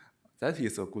 Oh, that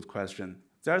is a good question.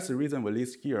 That's the reason we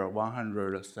list here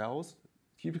 100 cells.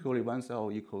 Typically, one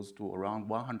cell equals to around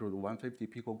 100 to 150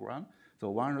 picogram. So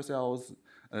 100 cells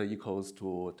equals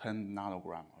to 10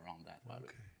 nanogram, around that value.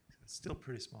 Okay, so it's still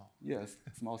pretty small. Yes,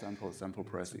 small sample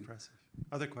pressing. Impressive.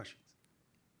 Other questions?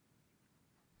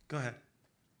 Go ahead.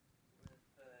 With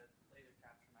the laser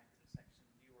capture microdissection,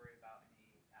 do you worry about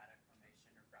any adduct formation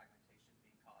or fragmentation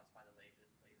being caused by the laser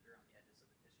on the edges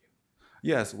of the tissue?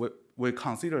 Yes, we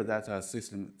consider that a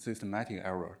systematic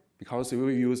error because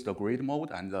we use the grid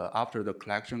mode, and after the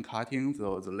collection cutting,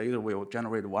 the laser will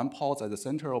generate one pulse at the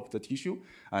center of the tissue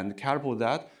and catapult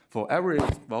that. For every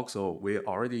voxel,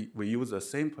 we use the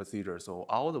same procedure, so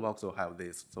all the voxels have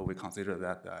this, so we consider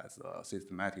that as a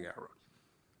systematic error.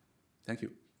 Thank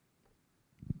you.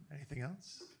 Anything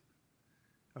else?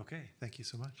 Okay, thank you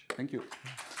so much. Thank you.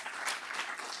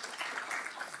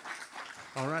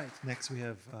 All right, next we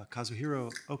have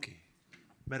Kazuhiro Oki,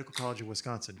 Medical College of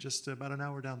Wisconsin, just about an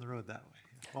hour down the road that way.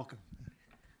 Welcome.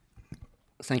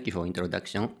 Thank you for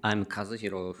introduction. I'm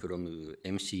Kazuhiro from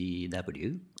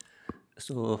MCW.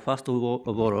 So first of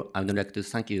all, I would like to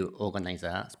thank you,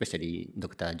 organizer, especially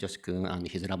Dr. Josh Kuhn and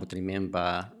his laboratory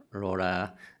member,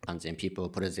 Laura, and then people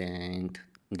present,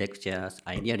 lectures.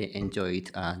 I really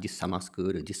enjoyed this summer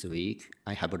school this week.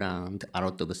 I have learned a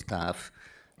lot of stuff.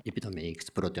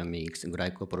 Lipidomics, proteomics,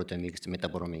 glycoproteomics,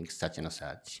 metabolomics, such and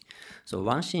such. So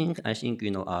one thing I think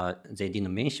they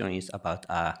didn't mention is about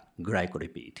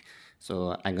glycolipid.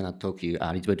 So I'm gonna talk you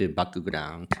a little bit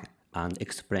background and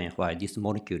explain why this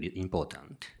molecule is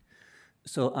important.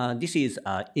 So this is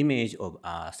an image of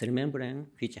a cell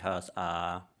membrane which has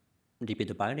a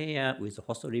lipid bilayer with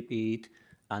phospholipid,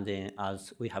 and then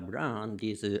as we have learned,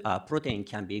 this protein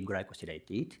can be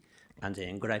glycosylated, and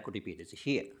then glycolipid is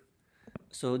here.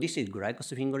 So this is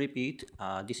glycosphingolipid.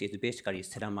 This is basically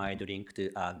ceramide linked to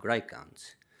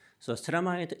glycans. So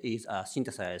ceramide is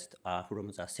synthesized from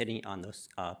the serine and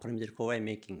pyrimidine-CoA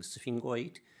making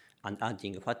sphingoid and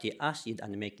adding fatty acid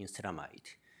and making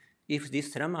ceramide. If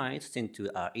this ceramide sent to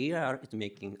ER, it's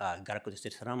making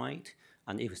glycosylated ceramide,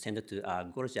 and if sent to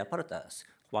Golgi apparatus,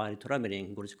 while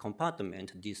traveling Golgi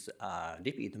compartment, this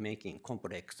lipid making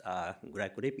complex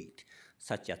glycolipid,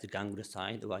 such as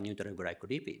ganglioside or neutral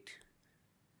glycolipid.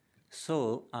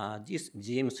 So this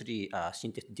GM3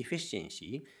 synthase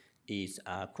deficiency is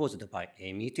caused by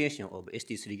a mutation of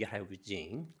ST3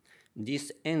 gene.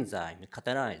 This enzyme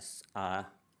catalyzes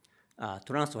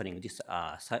transferring this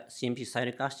CMP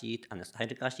sialic acid and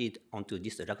sialic acid onto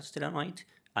this lactoceramide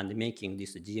and making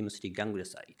this GM3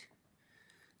 ganglioside.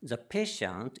 The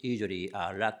patient usually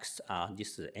lacks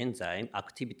this enzyme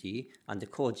activity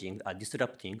and causing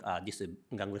disrupting this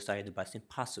ganglioside bypass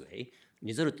pathway,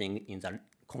 resulting in the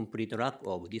complete lack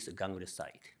of this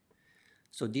ganglioside.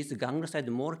 So this ganglioside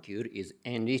molecule is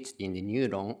enriched in the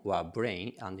neuron or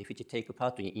brain, and which take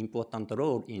part in important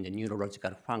role in the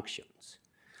neurological functions.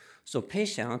 So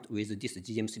patient with this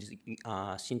GM3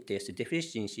 synthase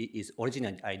deficiency is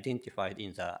originally identified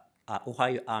in the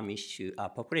Ohio Amish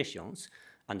populations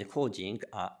and causing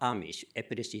Amish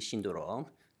epilepsy syndrome,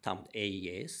 termed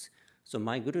AES. So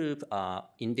my group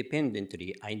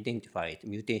independently identified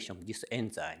mutation of this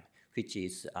enzyme, which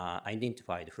is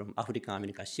identified from African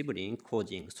American sibling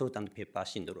causing salt and pepper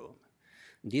syndrome.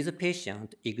 These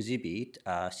patients exhibit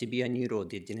severe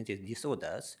neurodegenerative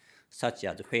disorders such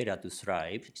as failure to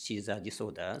thrive, seizure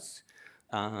disorders,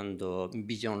 and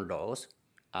vision loss,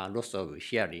 loss of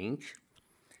hearing.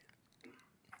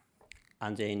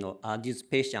 And then these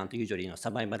patients usually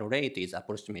survival rate is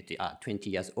approximately 20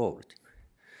 years old.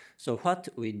 So what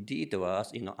we did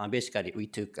was, basically we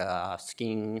took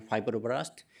skin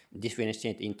fibroblast,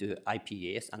 differentiate into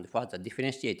IPS, and further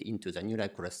differentiate into the neural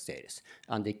cross cells.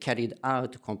 And they carried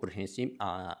out comprehensive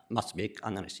mass spec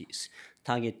analysis,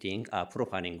 targeting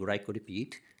profiling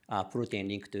glycolipid, protein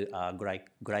linked to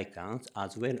glycans,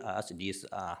 as well as this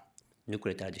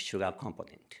nucleotide sugar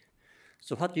component.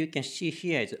 So what you can see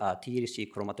here is a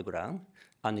TLC chromatogram,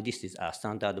 and this is a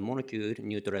standard molecule,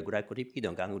 neutral glycolipid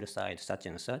on ganglioside such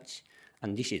and such,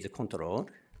 and this is the control.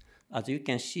 As you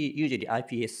can see, usually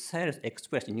iPS cells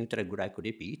express neutral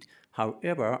glycolipid.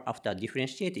 However, after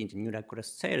differentiating into neural cross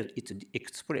cells, it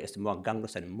expresses more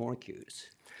ganglioside molecules.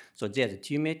 So there's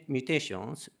two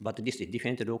mutations, but this is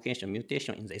different location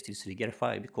mutation in the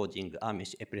ST3-GAL5 causing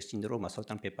Amish-Eppler syndrome or salt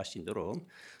and pepper syndrome.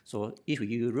 So if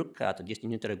you look at these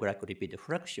neutral glycolipid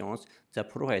fractions, the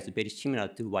profile is very similar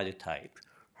to wild type.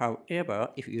 However,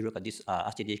 if you look at this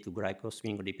acidic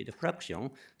glycosphingolipid lipid fraction,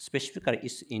 specifically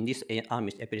in this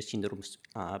Amish-Eppler syndrome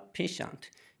patient,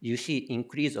 you see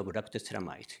increase of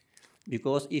lactoceramide.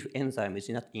 Because if enzyme is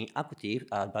not inactive,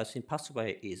 biosynthesis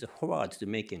pathway is forward to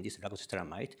making this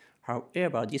lactoceramide.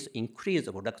 However, this increase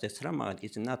of lactoceramide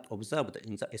is not observed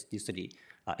in the ST3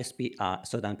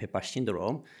 salt and pepper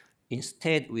syndrome.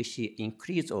 Instead, we see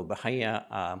increase of higher,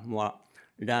 more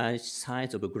large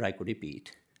size of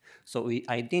glycolipid. So we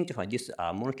identify this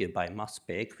molecule by mass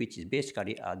spec, which is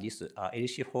basically this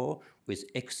LC4 with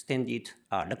extended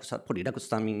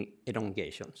polylactosamine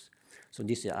elongations. So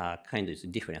this is kind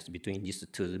of difference between these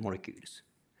two molecules.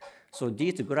 So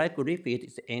this glycolipid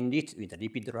is enriched with the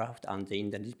lipid raft, and in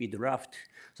the lipid raft,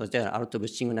 so there are out of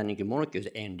signaling molecules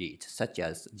enriched, such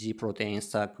as G protein,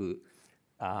 SAC,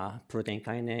 protein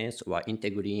kinase, or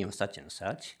integrin, or such and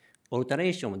such.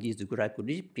 Alteration of these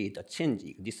glycolipids are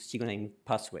changing these signaling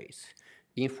pathways.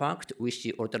 In fact, we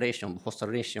see alteration of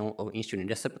phosphorylation of insulin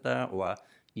receptor or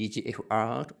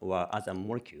EGFR or other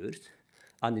molecules.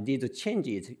 And these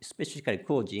changes specifically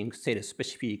causing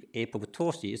cell-specific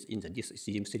apoptosis in this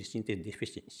CM3 synthase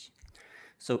deficiency.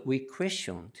 So we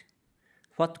questioned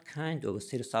what kind of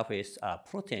cell surface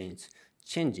proteins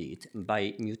changed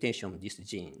by mutation of these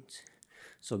genes.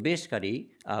 So basically,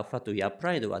 what we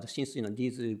applied was, since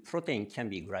these proteins can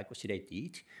be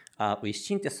glycosylated, we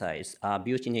synthesized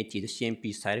butynated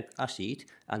CMP sialic acid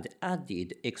and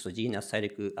added exogenous cell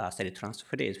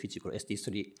transferase, which is called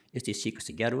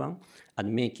ST6-GAL1,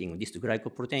 and making this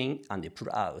glycoprotein and pull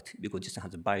out because this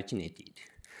has butynated.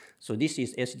 So this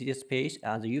is STD space.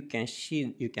 As you can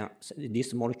see,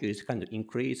 this molecule is kind of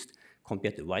increased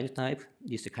compared to wild type.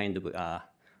 This is kind of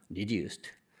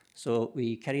reduced. So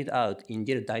we carried out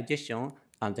in-depth digestion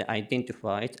and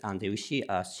identified, and we see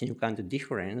a significant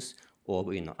difference of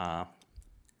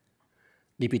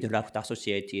lipid raft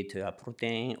associated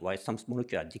protein, while some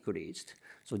molecules are decreased.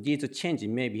 So these changes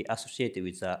may be associated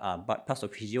with the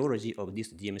pathophysiology of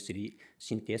this DM3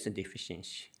 synthase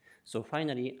deficiency. So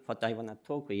finally, what I want to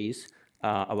talk is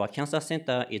our cancer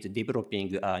center is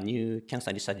developing a new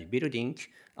cancer research building,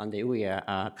 and we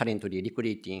are currently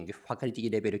recruiting faculty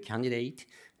level candidate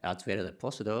as well as a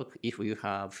postdoc. If you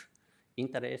have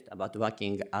interest about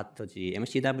working at the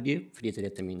MCW, please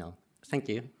let me know. Thank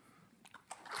you.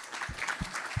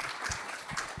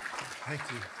 Thank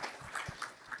you.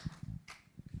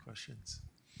 Questions?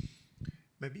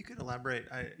 Maybe you could elaborate.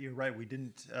 You're right. We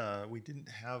didn't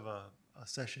have a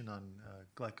session on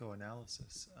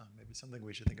glycoanalysis. Maybe something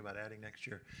we should think about adding next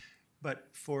year. But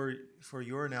for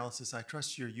your analysis, I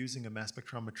trust you're using a mass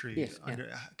spectrometry. Yes,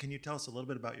 Can you tell us a little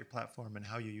bit about your platform and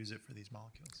how you use it for these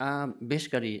molecules?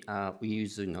 Basically, we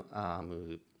use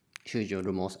huge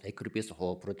lumos eclipse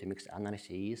for proteomics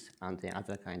analysis, and then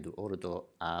other kind of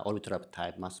ultra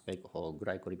type mass spec for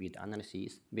glycolipid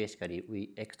analysis. Basically, we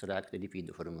extract the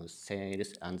lipid from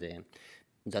cells, and then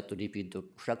that lipid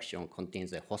fraction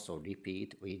contains a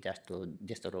phospholipid. We just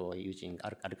destroy using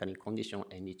alkaline condition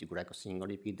enriched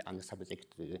glycosphingolipid and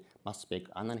subject to mass spec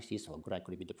analysis or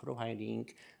glycolipid profiling,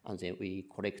 and then we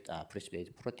collect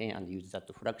precipitated protein and use that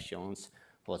fractions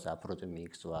for the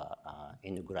proteomics or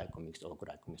N-glycomics or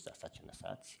glycomics or such and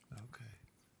such. Okay,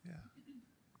 yeah.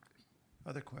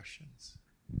 Other questions?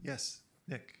 Yes,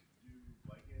 Nick. Do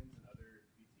ligands and other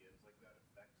VTMs like that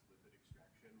affect lipid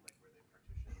extraction, like where they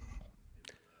partition into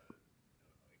like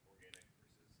organic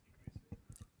versus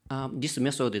aqueous? This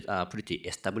method is a pretty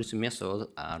established method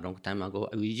a long time ago.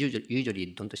 We usually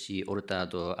don't see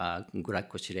altered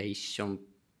glycosylation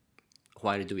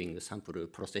while doing sample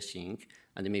processing,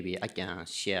 and maybe I can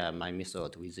share my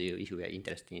method with you if you are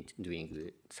interested in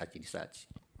doing such research.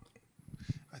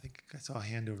 I think I saw a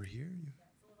hand over here.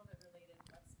 That's a little bit related.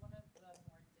 That's one of the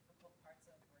more difficult parts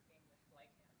of working with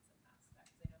glycans and mass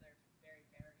specs. I know they're very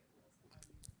variable.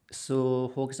 So,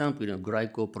 for example,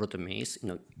 glycoproteomics,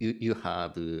 you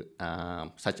have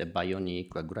such a bionic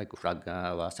or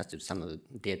glycofragger or such some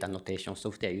data annotation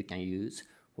software you can use.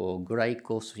 For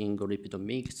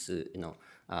glycosphingolipidomics,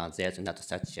 there's not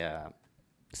such a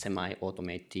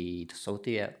semi-automated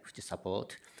software which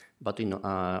support. But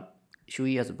few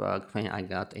years back, when I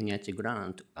got NIH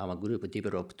grant, our group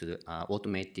developed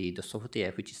automated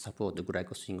software which support the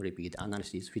glycosphingolipid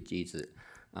analysis, which is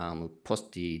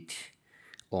posted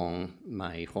on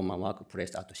my former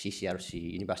workplace at CCRC,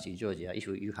 University of Georgia. If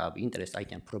you have interest, I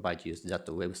can provide you that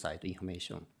website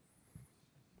information.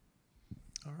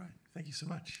 All right, thank you so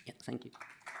much. Yeah, thank you.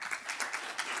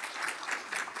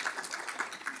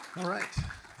 All right,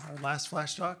 our last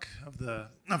flash talk of the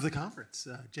conference,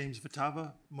 James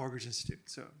Vitava, Mortgage Institute.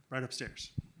 So right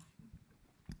upstairs.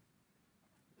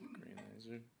 Green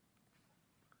laser.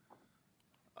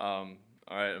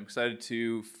 All right, I'm excited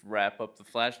to wrap up the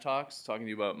flash talks, talking to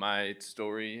you about my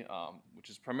story, which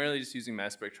is primarily just using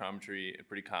mass spectrometry, a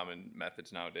pretty common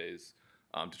methods nowadays,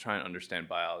 to try and understand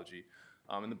biology.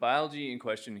 And the biology in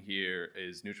question here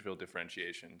is neutrophil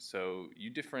differentiation. So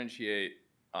you differentiate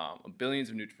billions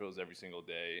of neutrophils every single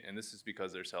day, and this is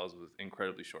because they're cells with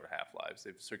incredibly short half-lives.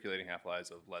 They have circulating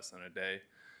half-lives of less than a day.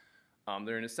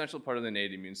 They're an essential part of the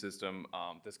innate immune system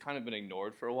that's kind of been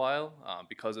ignored for a while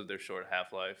because of their short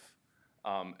half-life.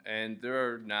 And there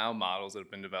are now models that have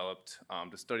been developed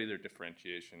to study their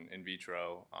differentiation in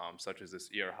vitro, such as this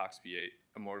HOXP8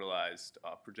 immortalized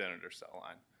progenitor cell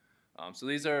line. So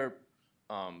these are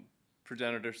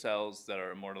progenitor cells that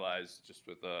are immortalized just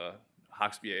with a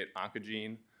HOXP8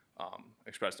 oncogene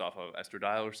expressed off of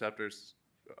estradiol receptors.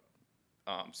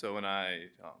 So when I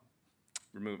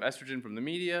remove estrogen from the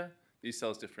media, these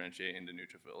cells differentiate into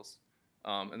neutrophils.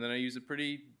 And then I use a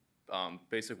pretty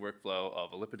basic workflow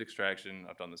of a lipid extraction.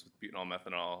 I've done this with butanol,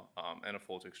 methanol, and a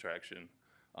Folch extraction.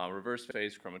 Reverse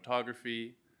phase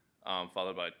chromatography,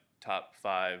 followed by top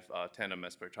 5 tandem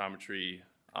mass spectrometry,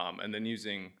 and then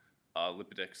using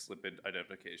Lipidex lipid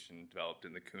identification developed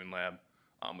in the Kuhn lab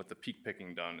with the peak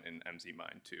picking done in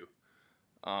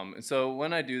MZ-Mind2. And so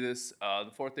when I do this,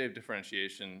 the 4th day of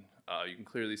differentiation, you can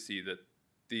clearly see that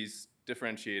these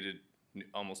differentiated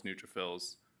almost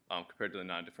neutrophils compared to the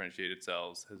non-differentiated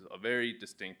cells has a very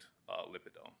distinct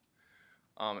lipidome.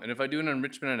 And if I do an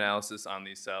enrichment analysis on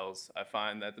these cells, I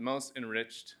find that the most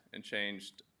enriched and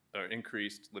changed or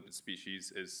increased lipid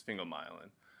species is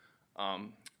sphingomyelin.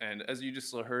 And as you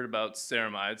just heard about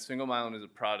ceramide, sphingomyelin is a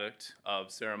product of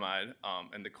ceramide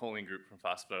and the choline group from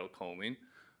phosphatidylcholine.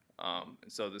 And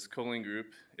so this choline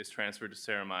group is transferred to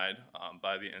ceramide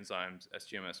by the enzymes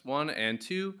SGMS1 and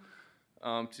 2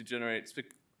 to generate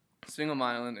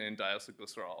sphingomyelin and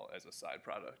diacylglycerol as a side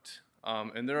product.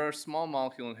 And there are small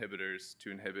molecule inhibitors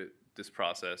to inhibit this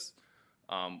process.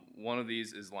 One of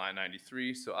these is line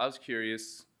 93. So I was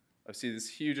curious, I see this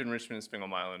huge enrichment in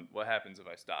sphingomyelin. What happens if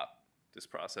I stop this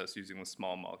process using the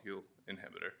small molecule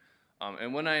inhibitor?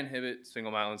 And when I inhibit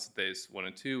sphingomyelin synthase 1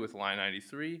 and 2 with line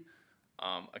 93,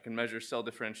 I can measure cell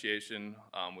differentiation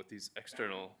with these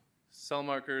external cell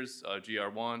markers,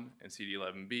 GR1 and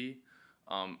CD11B.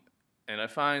 And I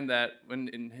find that when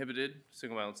inhibited,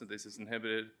 sphingomyelin synthase is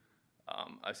inhibited,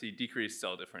 I see decreased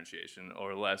cell differentiation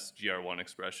or less GR1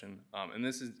 expression. And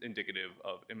this is indicative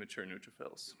of immature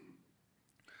neutrophils.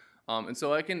 And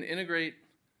so I can integrate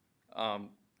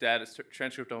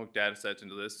transcriptomic data sets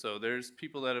into this. So there's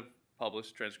people that have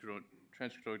published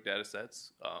transcriptomic data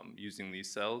sets using these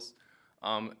cells.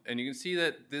 And you can see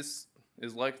that this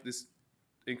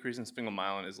increase in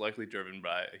sphingomyelin is likely driven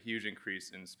by a huge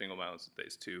increase in sphingomyelin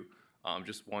synthase 2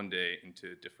 just 1 day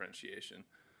into differentiation.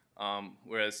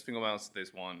 Whereas sphingomyelin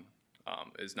synthase 1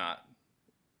 is not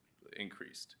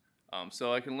increased.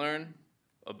 So I can learn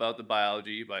about the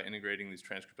biology by integrating these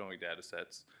transcriptomic data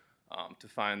sets to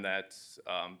find that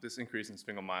this increase in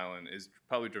sphingomyelin is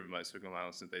probably driven by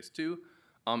sphingomyelin synthase 2.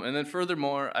 And then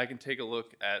furthermore, I can take a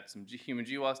look at some human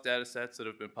GWAS data sets that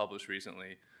have been published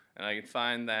recently, and I can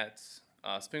find that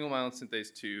sphingomyelin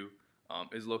synthase 2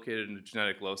 is located in a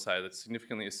genetic loci that's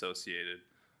significantly associated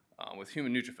with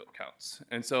human neutrophil counts.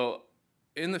 And so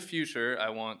in the future, I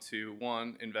want to,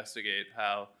 1, investigate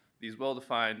how these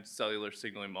well-defined cellular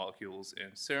signaling molecules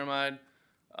in ceramide,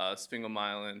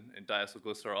 sphingomyelin, and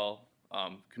diacylglycerol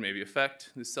can maybe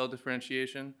affect this cell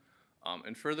differentiation.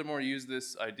 And furthermore, use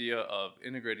this idea of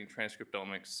integrating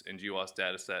transcriptomics and GWAS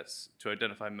data sets to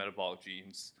identify metabolic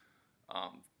genes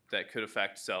that could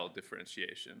affect cell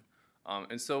differentiation.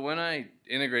 And so when I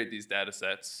integrate these data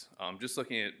sets, just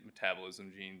looking at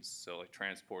metabolism genes, so like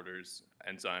transporters,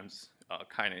 enzymes,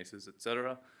 kinases, et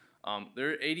cetera, there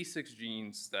are 86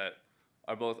 genes that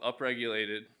are both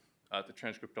upregulated at the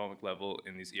transcriptomic level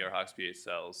in these ER-HOX-PH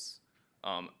cells,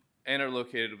 and are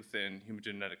located within human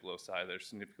genetic loci that are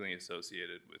significantly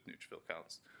associated with neutrophil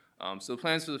counts. So the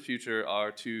plans for the future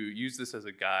are to use this as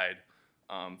a guide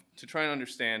to try and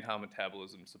understand how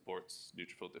metabolism supports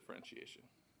neutrophil differentiation.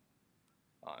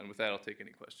 And with that, I'll take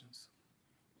any questions.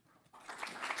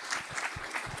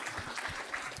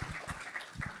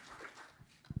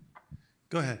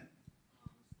 Go ahead.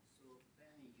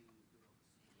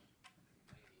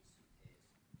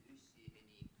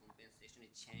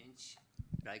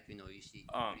 Like, you see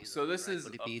so this is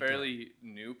a fairly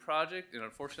new project, and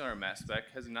unfortunately our mass spec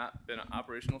has not been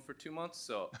operational for 2 months,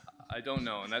 so I don't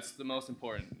know, and that's the most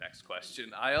important next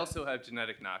question. I also have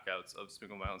genetic knockouts of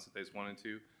spindle myelin synthase 1 and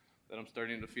 2 that I'm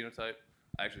starting to phenotype.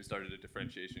 I actually started a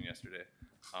differentiation yesterday.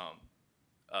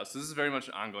 So this is very much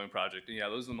an ongoing project, and yeah,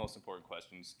 those are the most important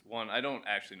questions. One, I don't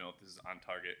actually know if this is on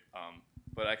target,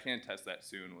 but I can test that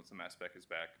soon once the mass spec is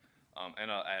back.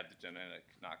 And I have the genetic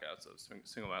knockouts of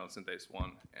single myelin synthase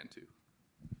 1 and 2.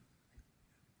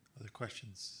 Other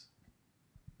questions?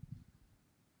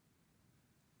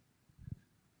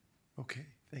 Okay,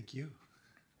 thank you.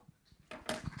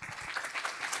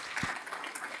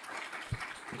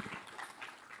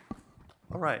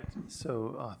 All right,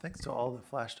 so thanks to all the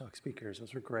Flash Talk speakers.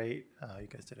 Those were great. You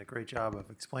guys did a great job of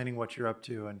explaining what you're up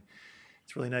to, and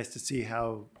it's really nice to see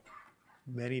how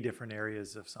many different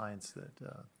areas of science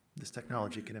that this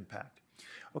technology can impact.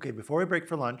 Okay, before we break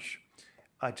for lunch,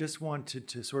 I just wanted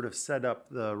to sort of set up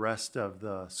the rest of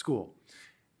the school.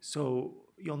 So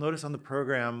you'll notice on the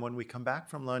program, when we come back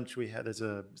from lunch, we had, it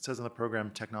says on the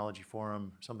program, Technology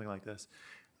Forum, something like this.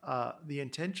 The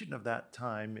intention of that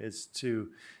time is to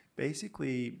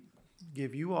basically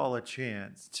give you all a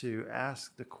chance to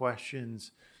ask the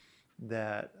questions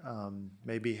that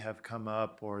maybe have come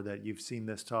up, or that you've seen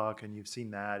this talk and you've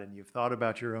seen that and you've thought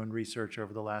about your own research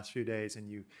over the last few days, and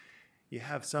you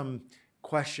have some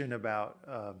question about,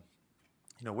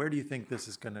 where do you think this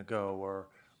is going to go,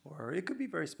 or it could be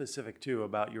very specific too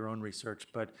about your own research,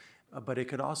 but it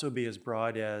could also be as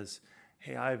broad as,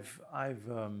 hey, I've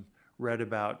read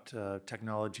about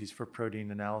technologies for protein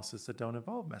analysis that don't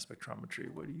involve mass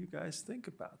spectrometry. What do you guys think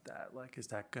about that? Like, is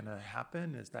that going to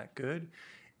happen? Is that good?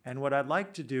 And what I'd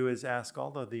like to do is ask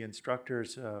all of the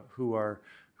instructors who are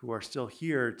still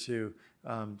here to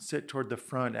sit toward the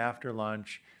front after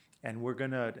lunch, and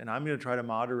I'm gonna try to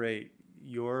moderate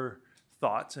your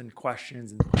thoughts and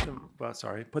questions and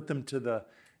put them to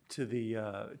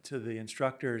the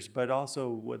instructors, but also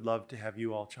would love to have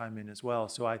you all chime in as well.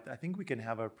 So I think we can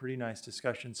have a pretty nice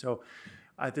discussion. So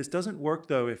this doesn't work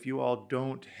though if you all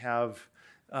don't have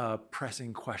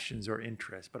pressing questions or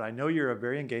interest, but I know you're a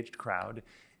very engaged crowd,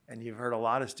 and you've heard a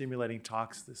lot of stimulating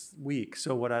talks this week.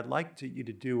 So what I'd like you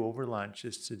to do over lunch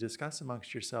is to discuss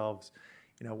amongst yourselves,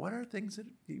 what are things that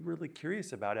you're really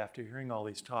curious about after hearing all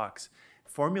these talks?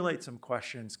 Formulate some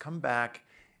questions, come back,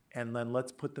 and then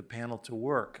let's put the panel to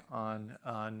work on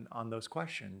those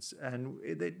questions. And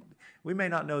we may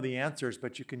not know the answers,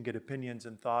 but you can get opinions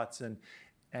and thoughts, and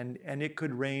it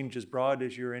could range as broad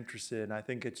as you're interested. And I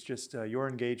think it's just your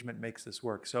engagement makes this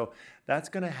work. So that's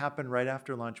going to happen right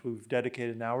after lunch. We've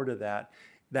dedicated an hour to that.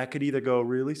 That could either go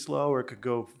really slow or it could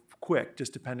go quick,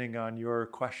 just depending on your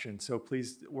question. So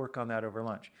please work on that over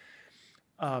lunch.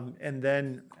 And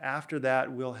then after that,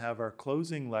 we'll have our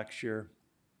closing lecture,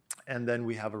 and then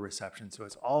we have a reception. So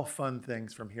it's all fun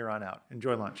things from here on out.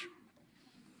 Enjoy lunch.